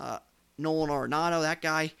 Nolan Arenado, that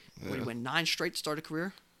guy, when he went 9 straight to start a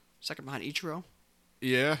career, second behind Ichiro.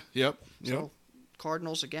 Yeah. Yep. So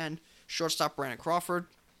Cardinals again. Shortstop Brandon Crawford.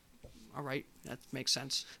 All right, that makes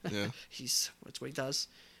sense. Yeah. That's what he does.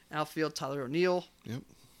 Outfield Tyler O'Neill.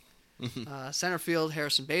 Yep. Center field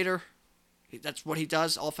Harrison Bader. That's what he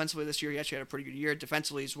does offensively this year. He actually had a pretty good year.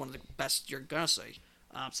 Defensively, he's one of the best you're going to see.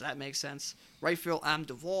 So that makes sense. Right field, Adam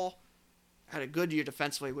Duvall had a good year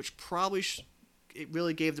defensively, which probably it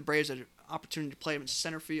really gave the Braves an opportunity to play him in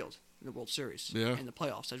center field in the World Series in the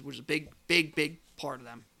playoffs, which was a big, big, big part of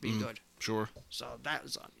them being good. Sure. So that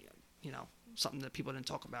was, something that people didn't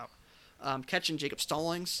talk about. Catching Jacob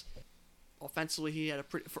Stallings. Offensively, he had a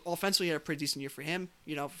pretty decent year for him.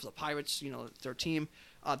 For the Pirates, their team.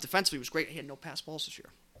 Defensively, he was great. He had no pass balls this year.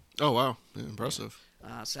 Oh wow, impressive.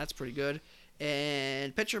 So that's pretty good.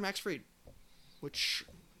 And pitcher Max Fried, which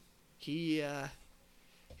he's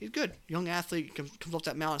good. Young athlete comes off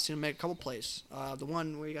that mound. I've seen him make a couple plays. The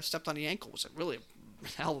one where he got stepped on the ankle was really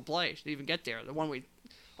a hell of a play. Didn't even get there. The one where he,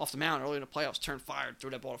 off the mound early in the playoffs, turned fired, threw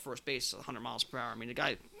that ball to first base at 100 miles per hour. I mean, the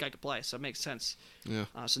guy could play, so it makes sense. Yeah.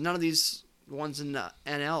 So none of these ones in the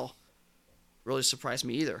NL really surprised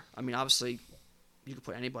me either. I mean, obviously, you could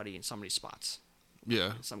put anybody in some of these spots.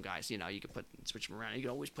 Yeah. Some guys, you could switch them around. You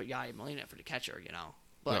could always put Yadier Molina for the catcher,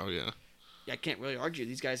 But I can't really argue.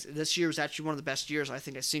 These guys, this year was actually one of the best years I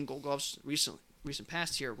think I've seen Gold Gloves recent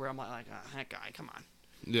past here, where I'm like, that guy, come on.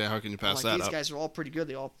 Yeah, how can you pass that up? These guys are all pretty good.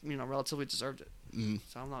 They all, relatively deserved it. Mm-hmm.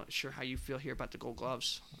 So I'm not sure how you feel here about the Gold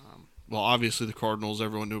Gloves. Well, obviously the Cardinals,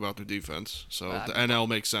 everyone knew about their defense, so the NL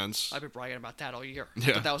makes sense. I've been bragging about that all year.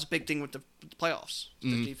 Yeah. But that was a big thing with the playoffs.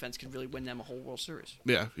 The defense could really win them a whole World Series.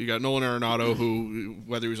 Yeah, you got Nolan Arenado, who,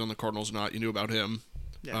 whether he was on the Cardinals or not, you knew about him.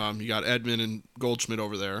 Yeah. You got Edman and Goldschmidt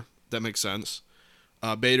over there. That makes sense.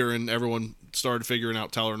 Bader and everyone started figuring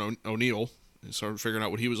out Tyler O'Neill. And started figuring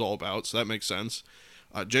out what he was all about, so that makes sense.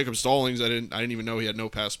 Jacob Stallings, I didn't even know he had no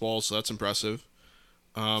pass balls, so that's impressive.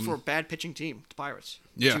 For a bad pitching team, the Pirates.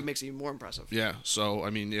 Yeah. Which makes it even more impressive. Yeah, so, I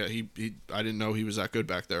mean, yeah, he I didn't know he was that good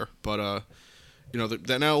back there. But, the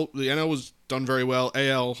NL was done very well.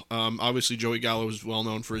 AL, obviously Joey Gallo was well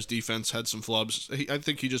known for his defense, had some flubs. I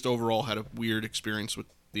think he just overall had a weird experience with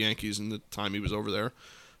the Yankees in the time he was over there.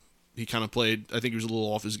 He kind of played, I think he was a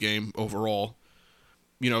little off his game overall.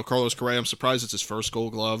 Carlos Correa, I'm surprised it's his first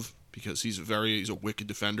Gold Glove. because he's a wicked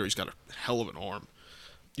defender. He's got a hell of an arm.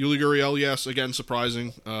 Yuli Gurriel, yes, again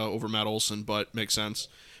surprising over Matt Olson, but makes sense.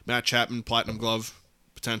 Matt Chapman, Platinum Glove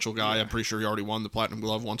potential guy. Yeah. I'm pretty sure he already won the Platinum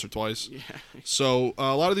Glove once or twice. Yeah. So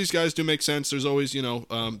a lot of these guys do make sense. There's always,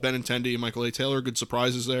 Benintendi and Michael A. Taylor, good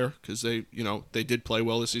surprises there because they did play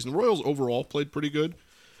well this season. The Royals overall played pretty good.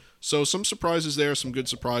 So some surprises there, some good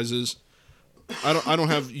surprises. I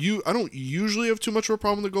don't usually have too much of a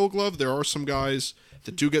problem with the Gold Glove. There are some guys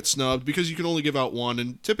that do get snubbed because you can only give out one,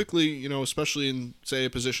 and typically, especially in say a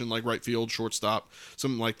position like right field, shortstop,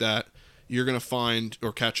 something like that, you're going to find,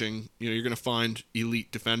 or catching, you're going to find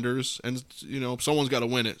elite defenders, and, someone's got to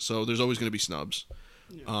win it, so there's always going to be snubs.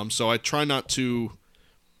 Yeah. So I try not to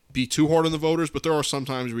be too hard on the voters, but there are some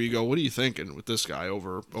times where you go, what are you thinking with this guy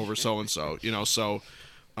over so-and-so, so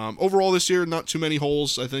overall this year, not too many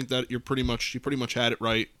holes. I think that you pretty much had it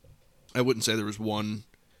right. I wouldn't say there was one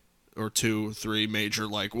or two, three major,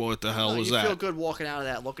 like, what the hell was that? You feel good walking out of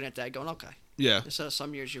that, looking at that, going, okay. Yeah. Instead of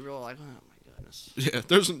some years you really like, oh my goodness. Yeah,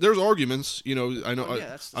 there's arguments. I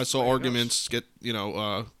know. I saw arguments get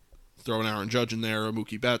throw an Aaron Judge in there, or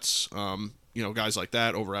Mookie Betts, guys like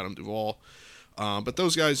that over Adam Duvall. But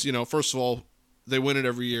those guys, first of all, they win it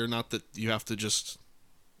every year. Not that you have to just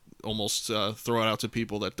almost throw it out to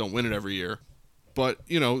people that don't win it every year. But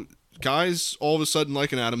guys all of a sudden,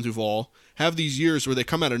 like an Adam Duvall, have these years where they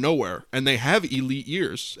come out of nowhere and they have elite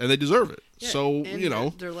years and they deserve it. Yeah, so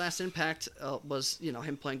their last impact was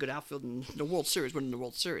him playing good outfield in the World Series, winning the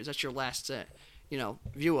World Series. That's your last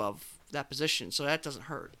view of that position. So that doesn't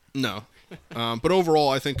hurt. No, but overall,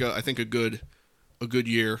 I think a good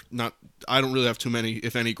year. I don't really have too many,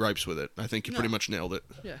 if any, gripes with it. I think you pretty much nailed it.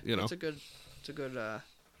 Yeah, it's a good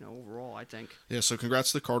overall, I think. Yeah, so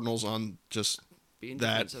congrats to the Cardinals on just being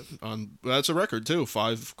that. defensive. That's a record too.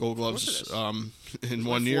 5 Gold Gloves in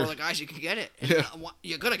 1 year. 4 of the guys you can get it. And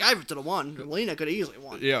you could have gave it to the one. Molina could have easily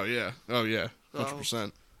won. Yeah. Oh yeah,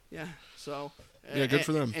 100%. Yeah. So. Yeah, good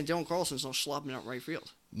for them. And Dylan Carlson's not slobbing out right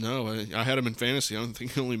field. No, I had him in fantasy. I don't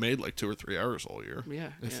think he only made like 2 or 3 errors all year. Yeah,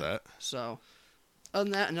 if that. So, other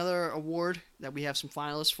than that, another award that we have some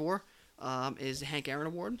finalists for is the Hank Aaron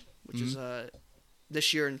Award, which is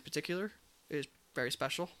this year in particular is very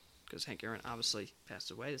special because Hank Aaron obviously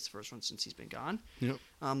passed away. It's the first one since he's been gone. Yep.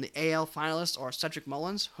 The AL finalists are Cedric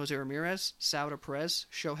Mullins, Jose Ramirez, Salvador Perez,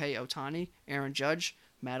 Shohei Ohtani, Aaron Judge,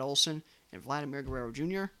 Matt Olson, and Vladimir Guerrero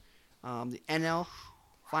Jr. The NL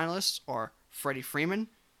finalists are Freddie Freeman,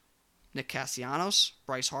 Nick Castellanos,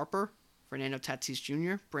 Bryce Harper, Fernando Tatis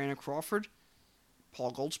Jr., Brandon Crawford,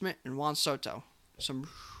 Paul Goldschmidt, and Juan Soto.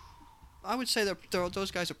 I would say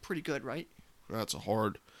those guys are pretty good, right? That's a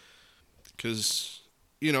hard, because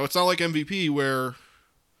it's not like MVP where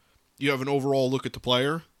you have an overall look at the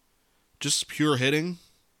player, just pure hitting.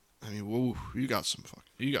 I mean, whoa, you got some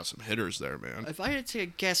hitters there, man. If I had to take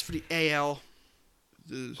a guess for the AL,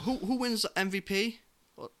 who wins the MVP?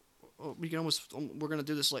 We're gonna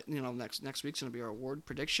do this next week's gonna be our award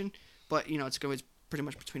prediction, but it's going to be pretty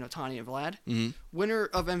much between Ohtani and Vlad. Mm-hmm. Winner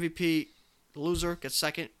of MVP, the loser gets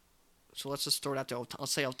second. So let's just throw it out there.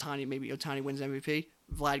 Let's say Ohtani wins MVP.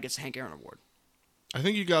 Vlad gets the Hank Aaron Award. I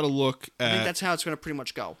think you got to look at. I think that's how it's going to pretty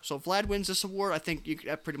much go. So if Vlad wins this award, I think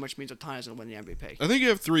that pretty much means Ohtani's going to win the MVP. I think you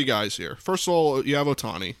have 3 guys here. First of all, you have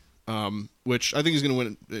Ohtani, which I think he's going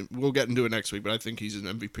to win. We'll get into it next week, but I think he's an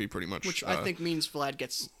MVP pretty much. Which I think means Vlad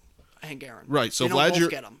gets Hank Aaron. Right. So you don't Vlad, both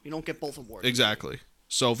get them. You don't get both awards. Exactly.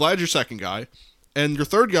 So Vlad's your second guy, and your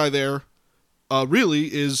third guy there,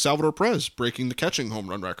 really is Salvador Perez breaking the catching home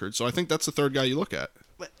run record. So I think that's the third guy you look at.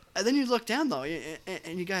 But and then you look down though,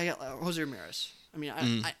 and you got Jose Ramirez. I mean,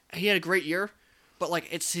 he had a great year, but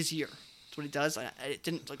it's his year. That's what he does. It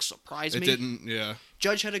didn't surprise me. It didn't, yeah.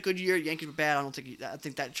 Judge had a good year. Yankees were bad. I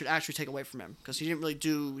think that should actually take away from him because he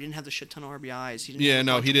didn't have the shit ton of RBIs. He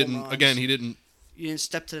didn't. Again, he didn't. He didn't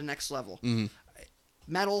step to the next level. Mm-hmm.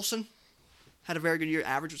 Matt Olson had a very good year.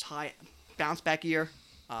 Average was high. Bounce back year.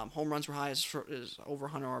 Home runs were high as over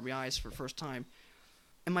 100 RBIs for the first time.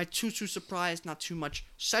 Am I too surprised? Not too much.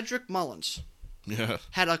 Cedric Mullins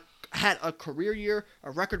had a career year,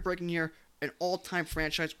 a record-breaking year, an all-time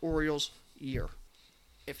franchise Orioles year.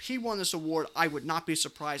 If he won this award, I would not be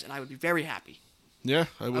surprised, and I would be very happy. Yeah,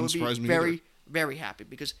 I wouldn't surprise me either. Very, very happy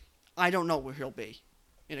because I don't know where he'll be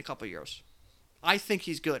in a couple of years. I think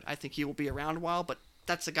he's good. I think he will be around a while, but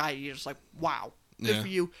that's a guy you're just like, wow. Good for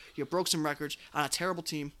you. You broke some records on a terrible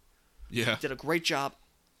team. Yeah. Did a great job.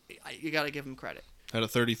 You got to give him credit. Had a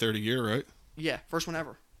 30-30 year, right? Yeah, first one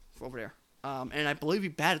ever over there. And I believe he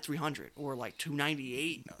batted 300 or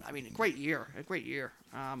 298. I mean, a great year.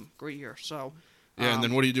 So. Yeah, and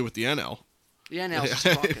then what do you do with the NL? The NL is just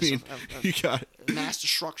I ruckus mean, of you got mass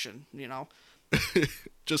destruction. You know.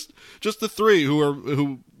 just the three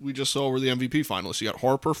who we just saw were the MVP finalists. You got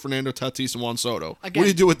Harper, Fernando Tatis, and Juan Soto. Again, what do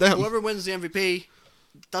you do with them? Whoever wins the MVP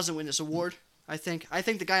doesn't win this award. I think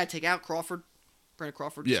the guy I take out, Brandon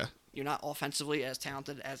Crawford. Yeah. You're not offensively as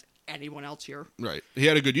talented as anyone else here. Right. He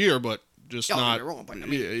had a good year, but just Don't not. get me wrong, but I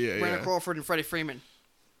mean, yeah. Brandon Crawford and Freddie Freeman.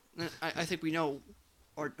 I think we know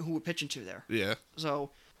who we're pitching to there. Yeah.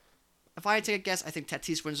 So, if I had to take a guess, I think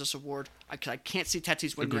Tatis wins this award. I can't see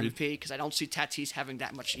Tatis winning Agreed. the MVP because I don't see Tatis having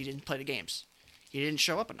that much. He didn't play the games. He didn't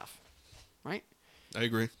show up enough, right? I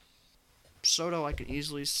agree. Soto, I can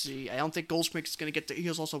easily see. I don't think Goldschmidt's going to get the. He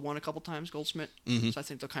has also won a couple times, Goldschmidt. Mm-hmm. So I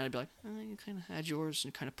think they'll kind of be like, you kind of had yours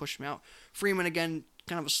and kind of push him out. Freeman, again,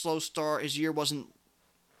 kind of a slow start. His year wasn't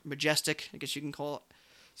majestic, I guess you can call it.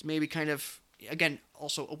 So maybe kind of, again,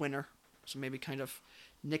 also a winner. So maybe kind of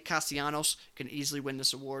Nick Castellanos can easily win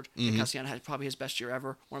this award. Mm-hmm. Nick Castellanos had probably his best year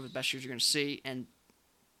ever, one of the best years you're going to see, and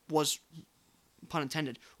was, pun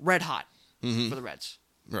intended, red hot for the Reds.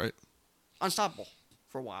 Right. Unstoppable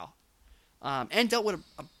for a while. And dealt with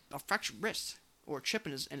a fractured wrist or a chip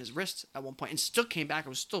in his wrist at one point and still came back. It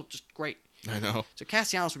was still just great. I know. So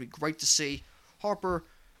Castellanos would be great to see. Harper,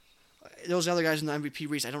 those other guys in the MVP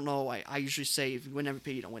race, I don't know. I usually say if you win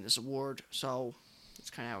MVP, you don't win this award. So that's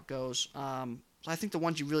kind of how it goes. So I think the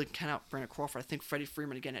ones you really count out, Brandon Crawford. I think Freddie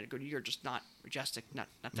Freeman again had a good year, just not majestic, not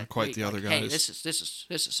that quite great. the other Hey, guys. this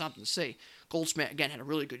is something to see. Goldschmidt again had a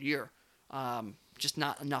really good year. Just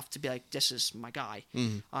not enough to be like, this is my guy.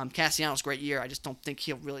 Castellanos, great year. I just don't think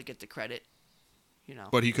he'll really get the credit. You know,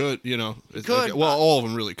 But he could, could, well, all of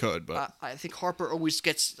them really could, but I think Harper always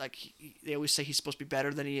gets like they always say he's supposed to be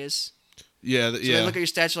better than he is. yeah, So yeah. they look at your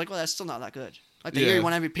stats, you're like, well, that's still not that good. Like the Yeah. year you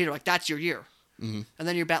won MVP, they're like, that's your year. And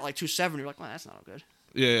then you're bat like 270, you're like, well, that's not good.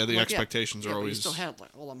 Yeah, the Like, expectations yeah, are but always. he still had like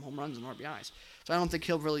all them home runs and RBIs. So I don't think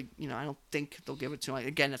he'll really, I don't think they'll give it to him. Like,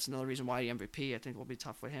 again, that's another reason why the MVP I think will be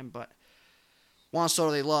tough with him. But Juan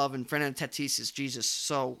Soto they love, and Fernando Tatis is Jesus.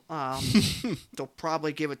 So they'll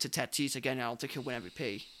probably give it to Tatis again. I don't think he'll win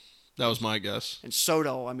MVP. That was my guess. And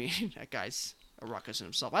Soto, I mean, that guy's a ruckus in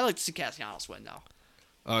himself. I like to see Castellanos win though.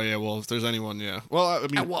 Oh yeah, well if there's anyone, yeah. Well, I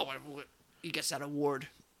mean, And what he gets that award.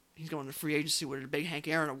 He's going to free agency with a big Hank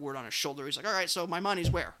Aaron award on his shoulder. He's like, all right, so my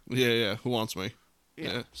money's where? yeah. Who wants me?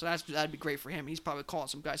 Yeah. So that'd be great for him. He's probably calling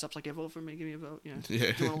some guys up like, hey, vote for me, give me a vote.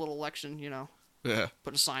 Yeah. Doing a little election, Yeah.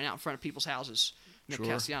 putting a sign out in front of people's houses. Nick Sure.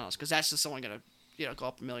 Castellanos, because that's just only going to go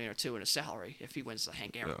up $1 million or $2 million in his salary if he wins the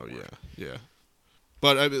Hank Aaron Oh award. yeah.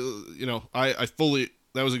 But I fully.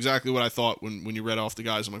 That was exactly what I thought when you read off the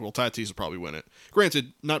guys. I'm like, well, Tatis will probably win it.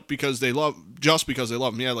 Granted, not because they love, just because they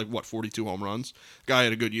love him. He had 42 home runs. Guy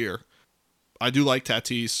had a good year. I do like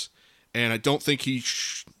Tatis, and I don't think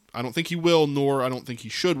I don't think he will, nor I don't think he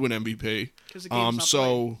should win MVP. Because the game's not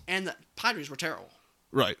so played. And the Padres were terrible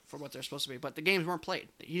right, for what they're supposed to be, but the games weren't played.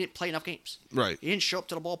 You didn't play enough games. right, You didn't show up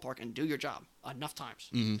to the ballpark and do your job enough times.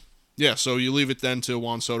 yeah. So you leave it then to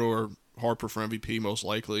Juan Soto or Harper for MVP most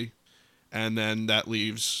likely, and then that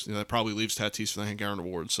leaves that probably leaves Tatis for the Hank Aaron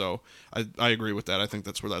Award. So I agree with that. I think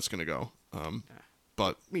that's where that's going to go.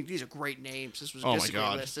 But I mean, these are great names. This was oh this my is a great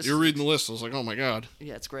god, list. you're reading the list. I was like, oh my god.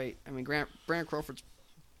 Yeah, it's great. I mean, Brandon Crawford's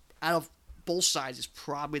out of both sides is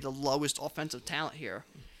probably the lowest offensive talent here.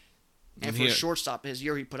 And for a shortstop, his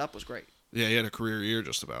year he put up was great. Yeah, he had a career year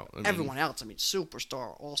just about. Everyone else,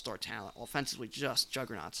 superstar, all-star talent, offensively just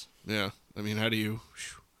juggernauts. Yeah, I mean, how do you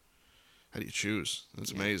choose?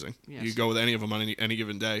 That's amazing. Yes. You go with any of them on any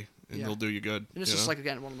given day, and Yeah. they'll do you good. And this is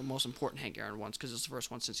again one of the most important Hank Aaron ones because it's the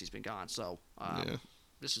first one since he's been gone. So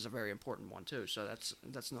this is a very important one too. So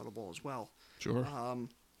that's notable as well. Sure.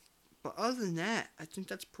 But other than that, I think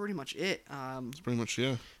that's pretty much it. That's pretty much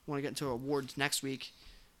Want to get into awards next week.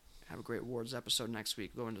 Have a great awards episode next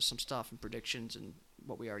week. Go into some stuff and predictions and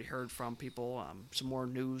what we already heard from people. Some more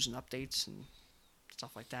news and updates and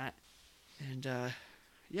stuff like that. And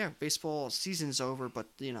baseball season's over, but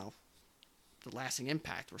the lasting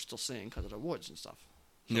impact we're still seeing because of the awards and stuff.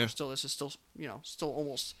 So this is still still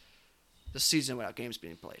almost the season without games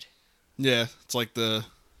being played. Yeah, it's like the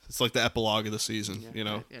epilogue of the season.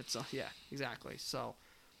 It's exactly. So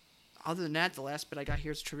other than that, the last bit I got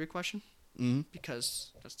here is a trivia question. Mm-hmm.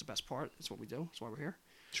 Because that's the best part. That's what we do. That's why we're here.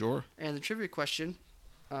 Sure. And the trivia question.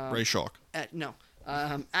 Ray Schalk. No.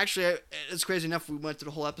 Actually, it's crazy enough. We went through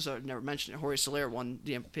the whole episode and never mentioned it. Jorge Soler won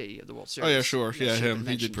the MVP of the World Series. Oh yeah, sure. Yeah, should have him.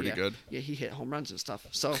 been He did mentioned. pretty good. Yeah, he hit home runs and stuff.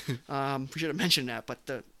 So we should have mentioned that. But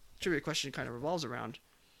the trivia question kind of revolves around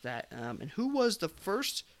that. And who was the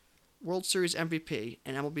first World Series MVP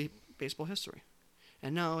in MLB baseball history?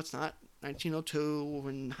 And no, it's not 1902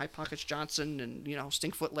 and High Pockets Johnson and,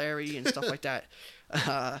 Stinkfoot Larry and stuff like that.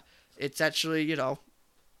 It's actually,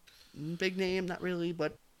 big name, not really,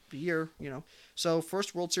 but the year. So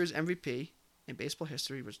first World Series MVP in baseball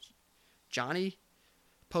history was Johnny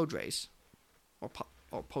Podres, or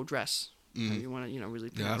Podres. You want to, really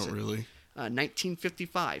pronounce I don't it. really.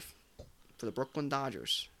 1955 for the Brooklyn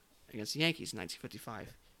Dodgers against the Yankees in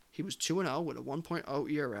 1955. He was 2-0 with a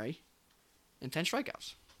 1.0 ERA and 10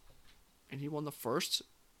 strikeouts. And he won the first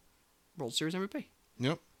World Series MVP.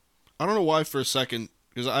 Yep. I don't know why for a second,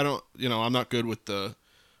 because I don't, I'm not good with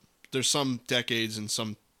there's some decades and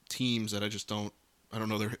some teams that I don't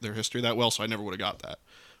know their history that well, so I never would have got that.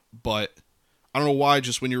 But I don't know why,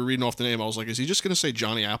 just when you were reading off the name, I was like, is he just going to say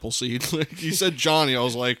Johnny Appleseed? Like, he said Johnny. I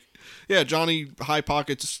was like, yeah, Johnny High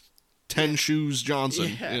Pockets, 10 Shoes Johnson,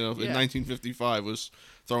 in 1955 was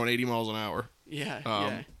throwing 80 miles an hour.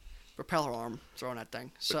 Yeah. Propeller arm throwing that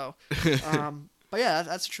thing. So, but yeah,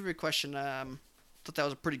 that's a trivia question. Thought that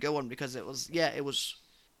was a pretty good one because it was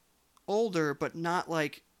older, but not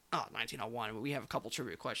like 1901. We have a couple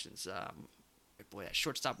trivia questions. Boy, that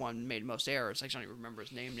shortstop one made most errors. I don't even remember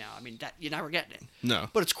his name now. I mean, that you're never getting it. No,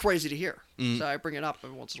 but it's crazy to hear. So I bring it up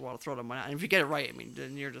every once in a while to throw them out. And if you get it right, I mean,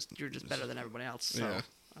 then you're just better than everybody else. So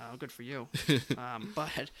good for you.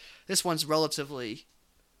 But this one's relatively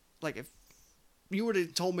like if you would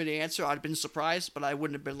have told me the answer, I'd have been surprised, but I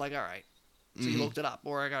wouldn't have been like, all right. So you looked it up,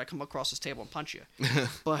 or I gotta come across this table and punch you.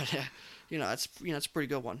 But it's a pretty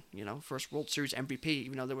good one. First World Series MVP.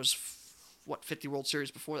 Even though there was 50 World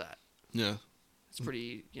Series before that. Yeah. It's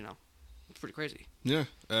pretty, it's pretty crazy. Yeah,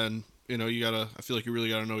 and I feel like you really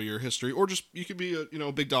gotta know your history, or just you could be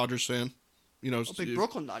a big Dodgers fan. A big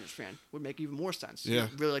Brooklyn Dodgers fan would make even more sense. Yeah,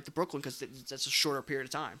 you really like the Brooklyn because that's a shorter period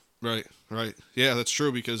of time. Right. Yeah, that's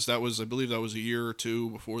true because I believe that was a year or two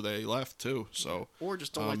before they left too. So or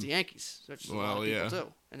just don't like the Yankees, which a lot of people do,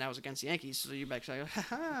 and that was against the Yankees. So you back say,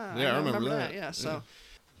 ha yeah, I remember that. Yeah, so.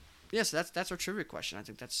 Yeah, so that's our trivia question. I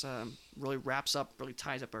think that's really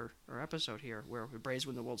ties up our episode here, where the Braves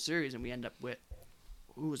win the World Series, and we end up with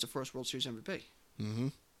who was the first World Series MVP. Mm-hmm.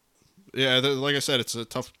 Yeah, like I said, it's a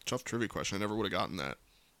tough trivia question. I never would have gotten that.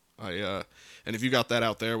 And if you got that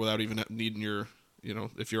out there without even needing your,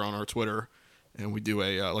 if you're on our Twitter, and we do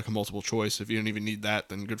a multiple choice, if you didn't even need that,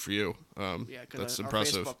 then good for you. Yeah, that's because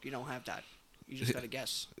impressive. Facebook, you don't have that. You just got to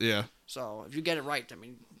guess. Yeah. So if you get it right, I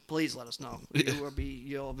mean, please let us know.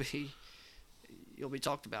 You'll be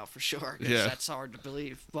talked about for sure. Yeah. That's hard to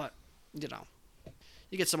believe, but you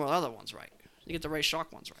get some of the other ones right. You get the Ray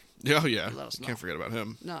Shark ones right. Oh yeah. Let us know. Can't forget about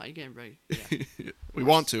him. No, you can't. Yeah. We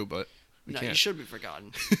want to, but we can't. You should be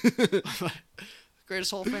forgotten.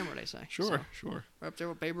 Greatest Hall of Famer, they say. Sure. Right up there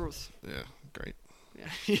with Babe Ruth. Yeah, great.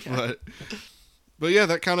 Yeah. But yeah,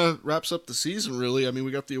 that kind of wraps up the season, really. I mean,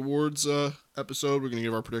 we got the awards episode. We're going to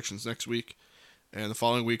give our predictions next week. And the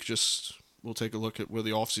following week, we'll take a look at where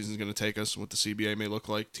the offseason is going to take us and what the CBA may look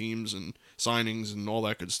like, teams and signings and all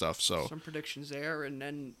that good stuff. So some predictions there, and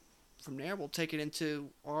then from there, we'll take it into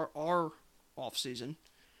our offseason.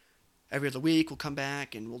 Every other week, we'll come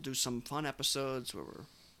back and we'll do some fun episodes where we're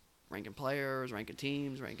ranking players, ranking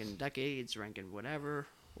teams, ranking decades, ranking whatever.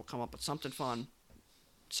 We'll come up with something fun.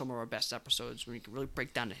 Some of our best episodes where we can really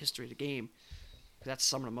break down the history of the game. That's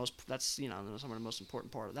some of the most. Some of the most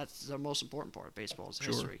important part. That's the most important part of baseball is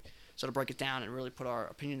history. So to break it down and really put our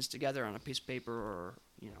opinions together on a piece of paper or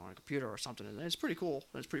on a computer or something, and it's pretty cool.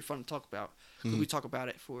 It's pretty fun to talk about. Mm-hmm. We talk about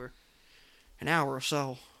it for an hour or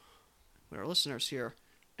so with our listeners here,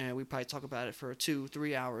 and we probably talk about it for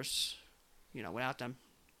 2-3 hours. Without them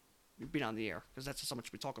being on the air because that's how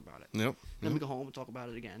much we talk about it. Yep. Then we go home and talk about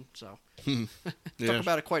it again. So yeah. Talk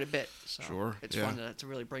about it quite a bit. So sure. It's fun to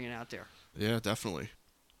really bring it out there. Yeah, definitely.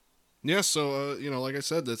 Yeah, so like I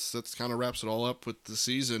said, that's kind of wraps it all up with the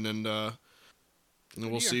season, and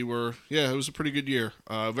we'll see where. Yeah, it was a pretty good year.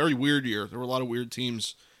 Very weird year. There were a lot of weird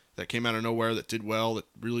teams that came out of nowhere that did well, that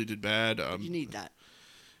really did bad. You need that.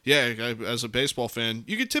 Yeah, as a baseball fan,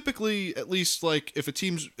 you could typically at least like if a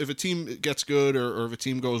team gets good or if a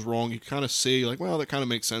team goes wrong, you kind of see like, well, that kind of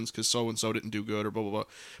makes sense because so and so didn't do good or blah blah blah.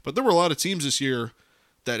 But there were a lot of teams this year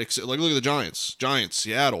that like look at the Giants,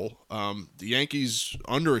 Seattle, the Yankees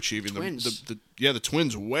underachieving, Twins. the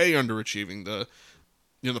Twins way underachieving, the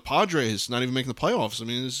Padres not even making the playoffs. I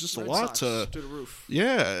mean, it's just Red a lot Sox to through the roof.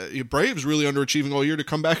 Yeah, Braves really underachieving all year to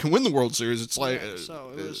come back and win the World Series. It's like it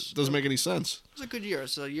doesn't make any sense. It was a good year.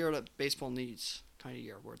 It's a year that baseball needs, kind of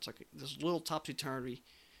year where it's like this little topsy-turvy,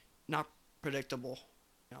 not predictable,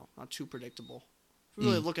 not too predictable. If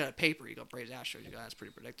you really look at it paper, you go Braves Astros, you go that's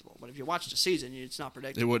pretty predictable. But if you watch the season, it's not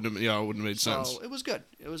predictable. It wouldn't have made sense. So it was good.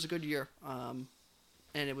 It was a good year.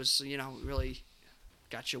 and it was, really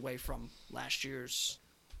got you away from last year's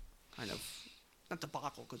kind of, not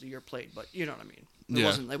debacle because the year played, but you know what I mean.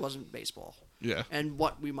 It wasn't baseball. Yeah. And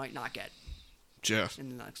what we might not get in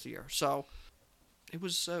the next year. So it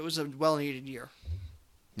was a well-needed year.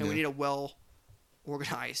 And we need a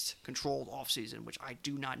well-organized, controlled off-season, which I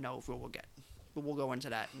do not know if we will get. But we'll go into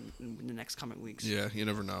that in the next coming weeks. Yeah, you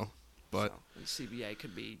never know. But the CBA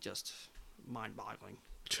could be just mind-boggling.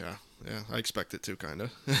 Yeah, I expect it to, kind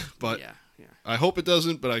of. But yeah. I hope it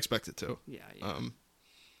doesn't, but I expect it to. Yeah.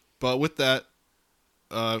 But with that,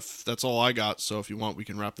 that's all I got. So if you want, we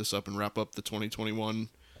can wrap this up and wrap up the 2021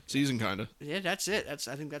 season, kind of. Yeah, that's it.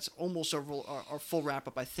 I think that's almost our full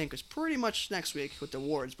wrap-up, I think, is pretty much next week with the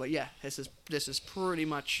awards. But yeah, this is pretty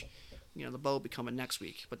much, the bow will be coming next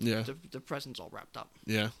week. But the present's all wrapped up.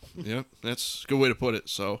 Yeah, that's a good way to put it.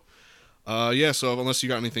 So, so unless you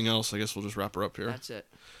got anything else, I guess we'll just wrap her up here. That's it.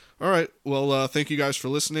 All right. Well, thank you guys for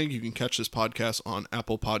listening. You can catch this podcast on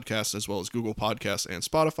Apple Podcasts as well as Google Podcasts and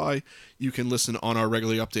Spotify. You can listen on our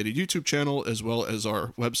regularly updated YouTube channel as well as our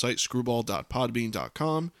website,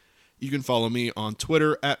 screwball.podbean.com. You can follow me on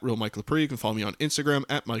Twitter at RealMikeLapre. You can follow me on Instagram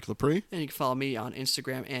at Mike Lapre. And you can follow me on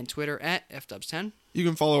Instagram and Twitter at FDubs10. You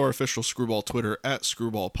can follow our official Screwball Twitter at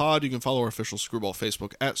ScrewballPod. You can follow our official Screwball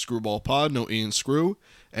Facebook at ScrewballPod. No E in Screw.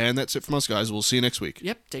 And that's it from us, guys. We'll see you next week.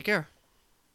 Yep. Take care.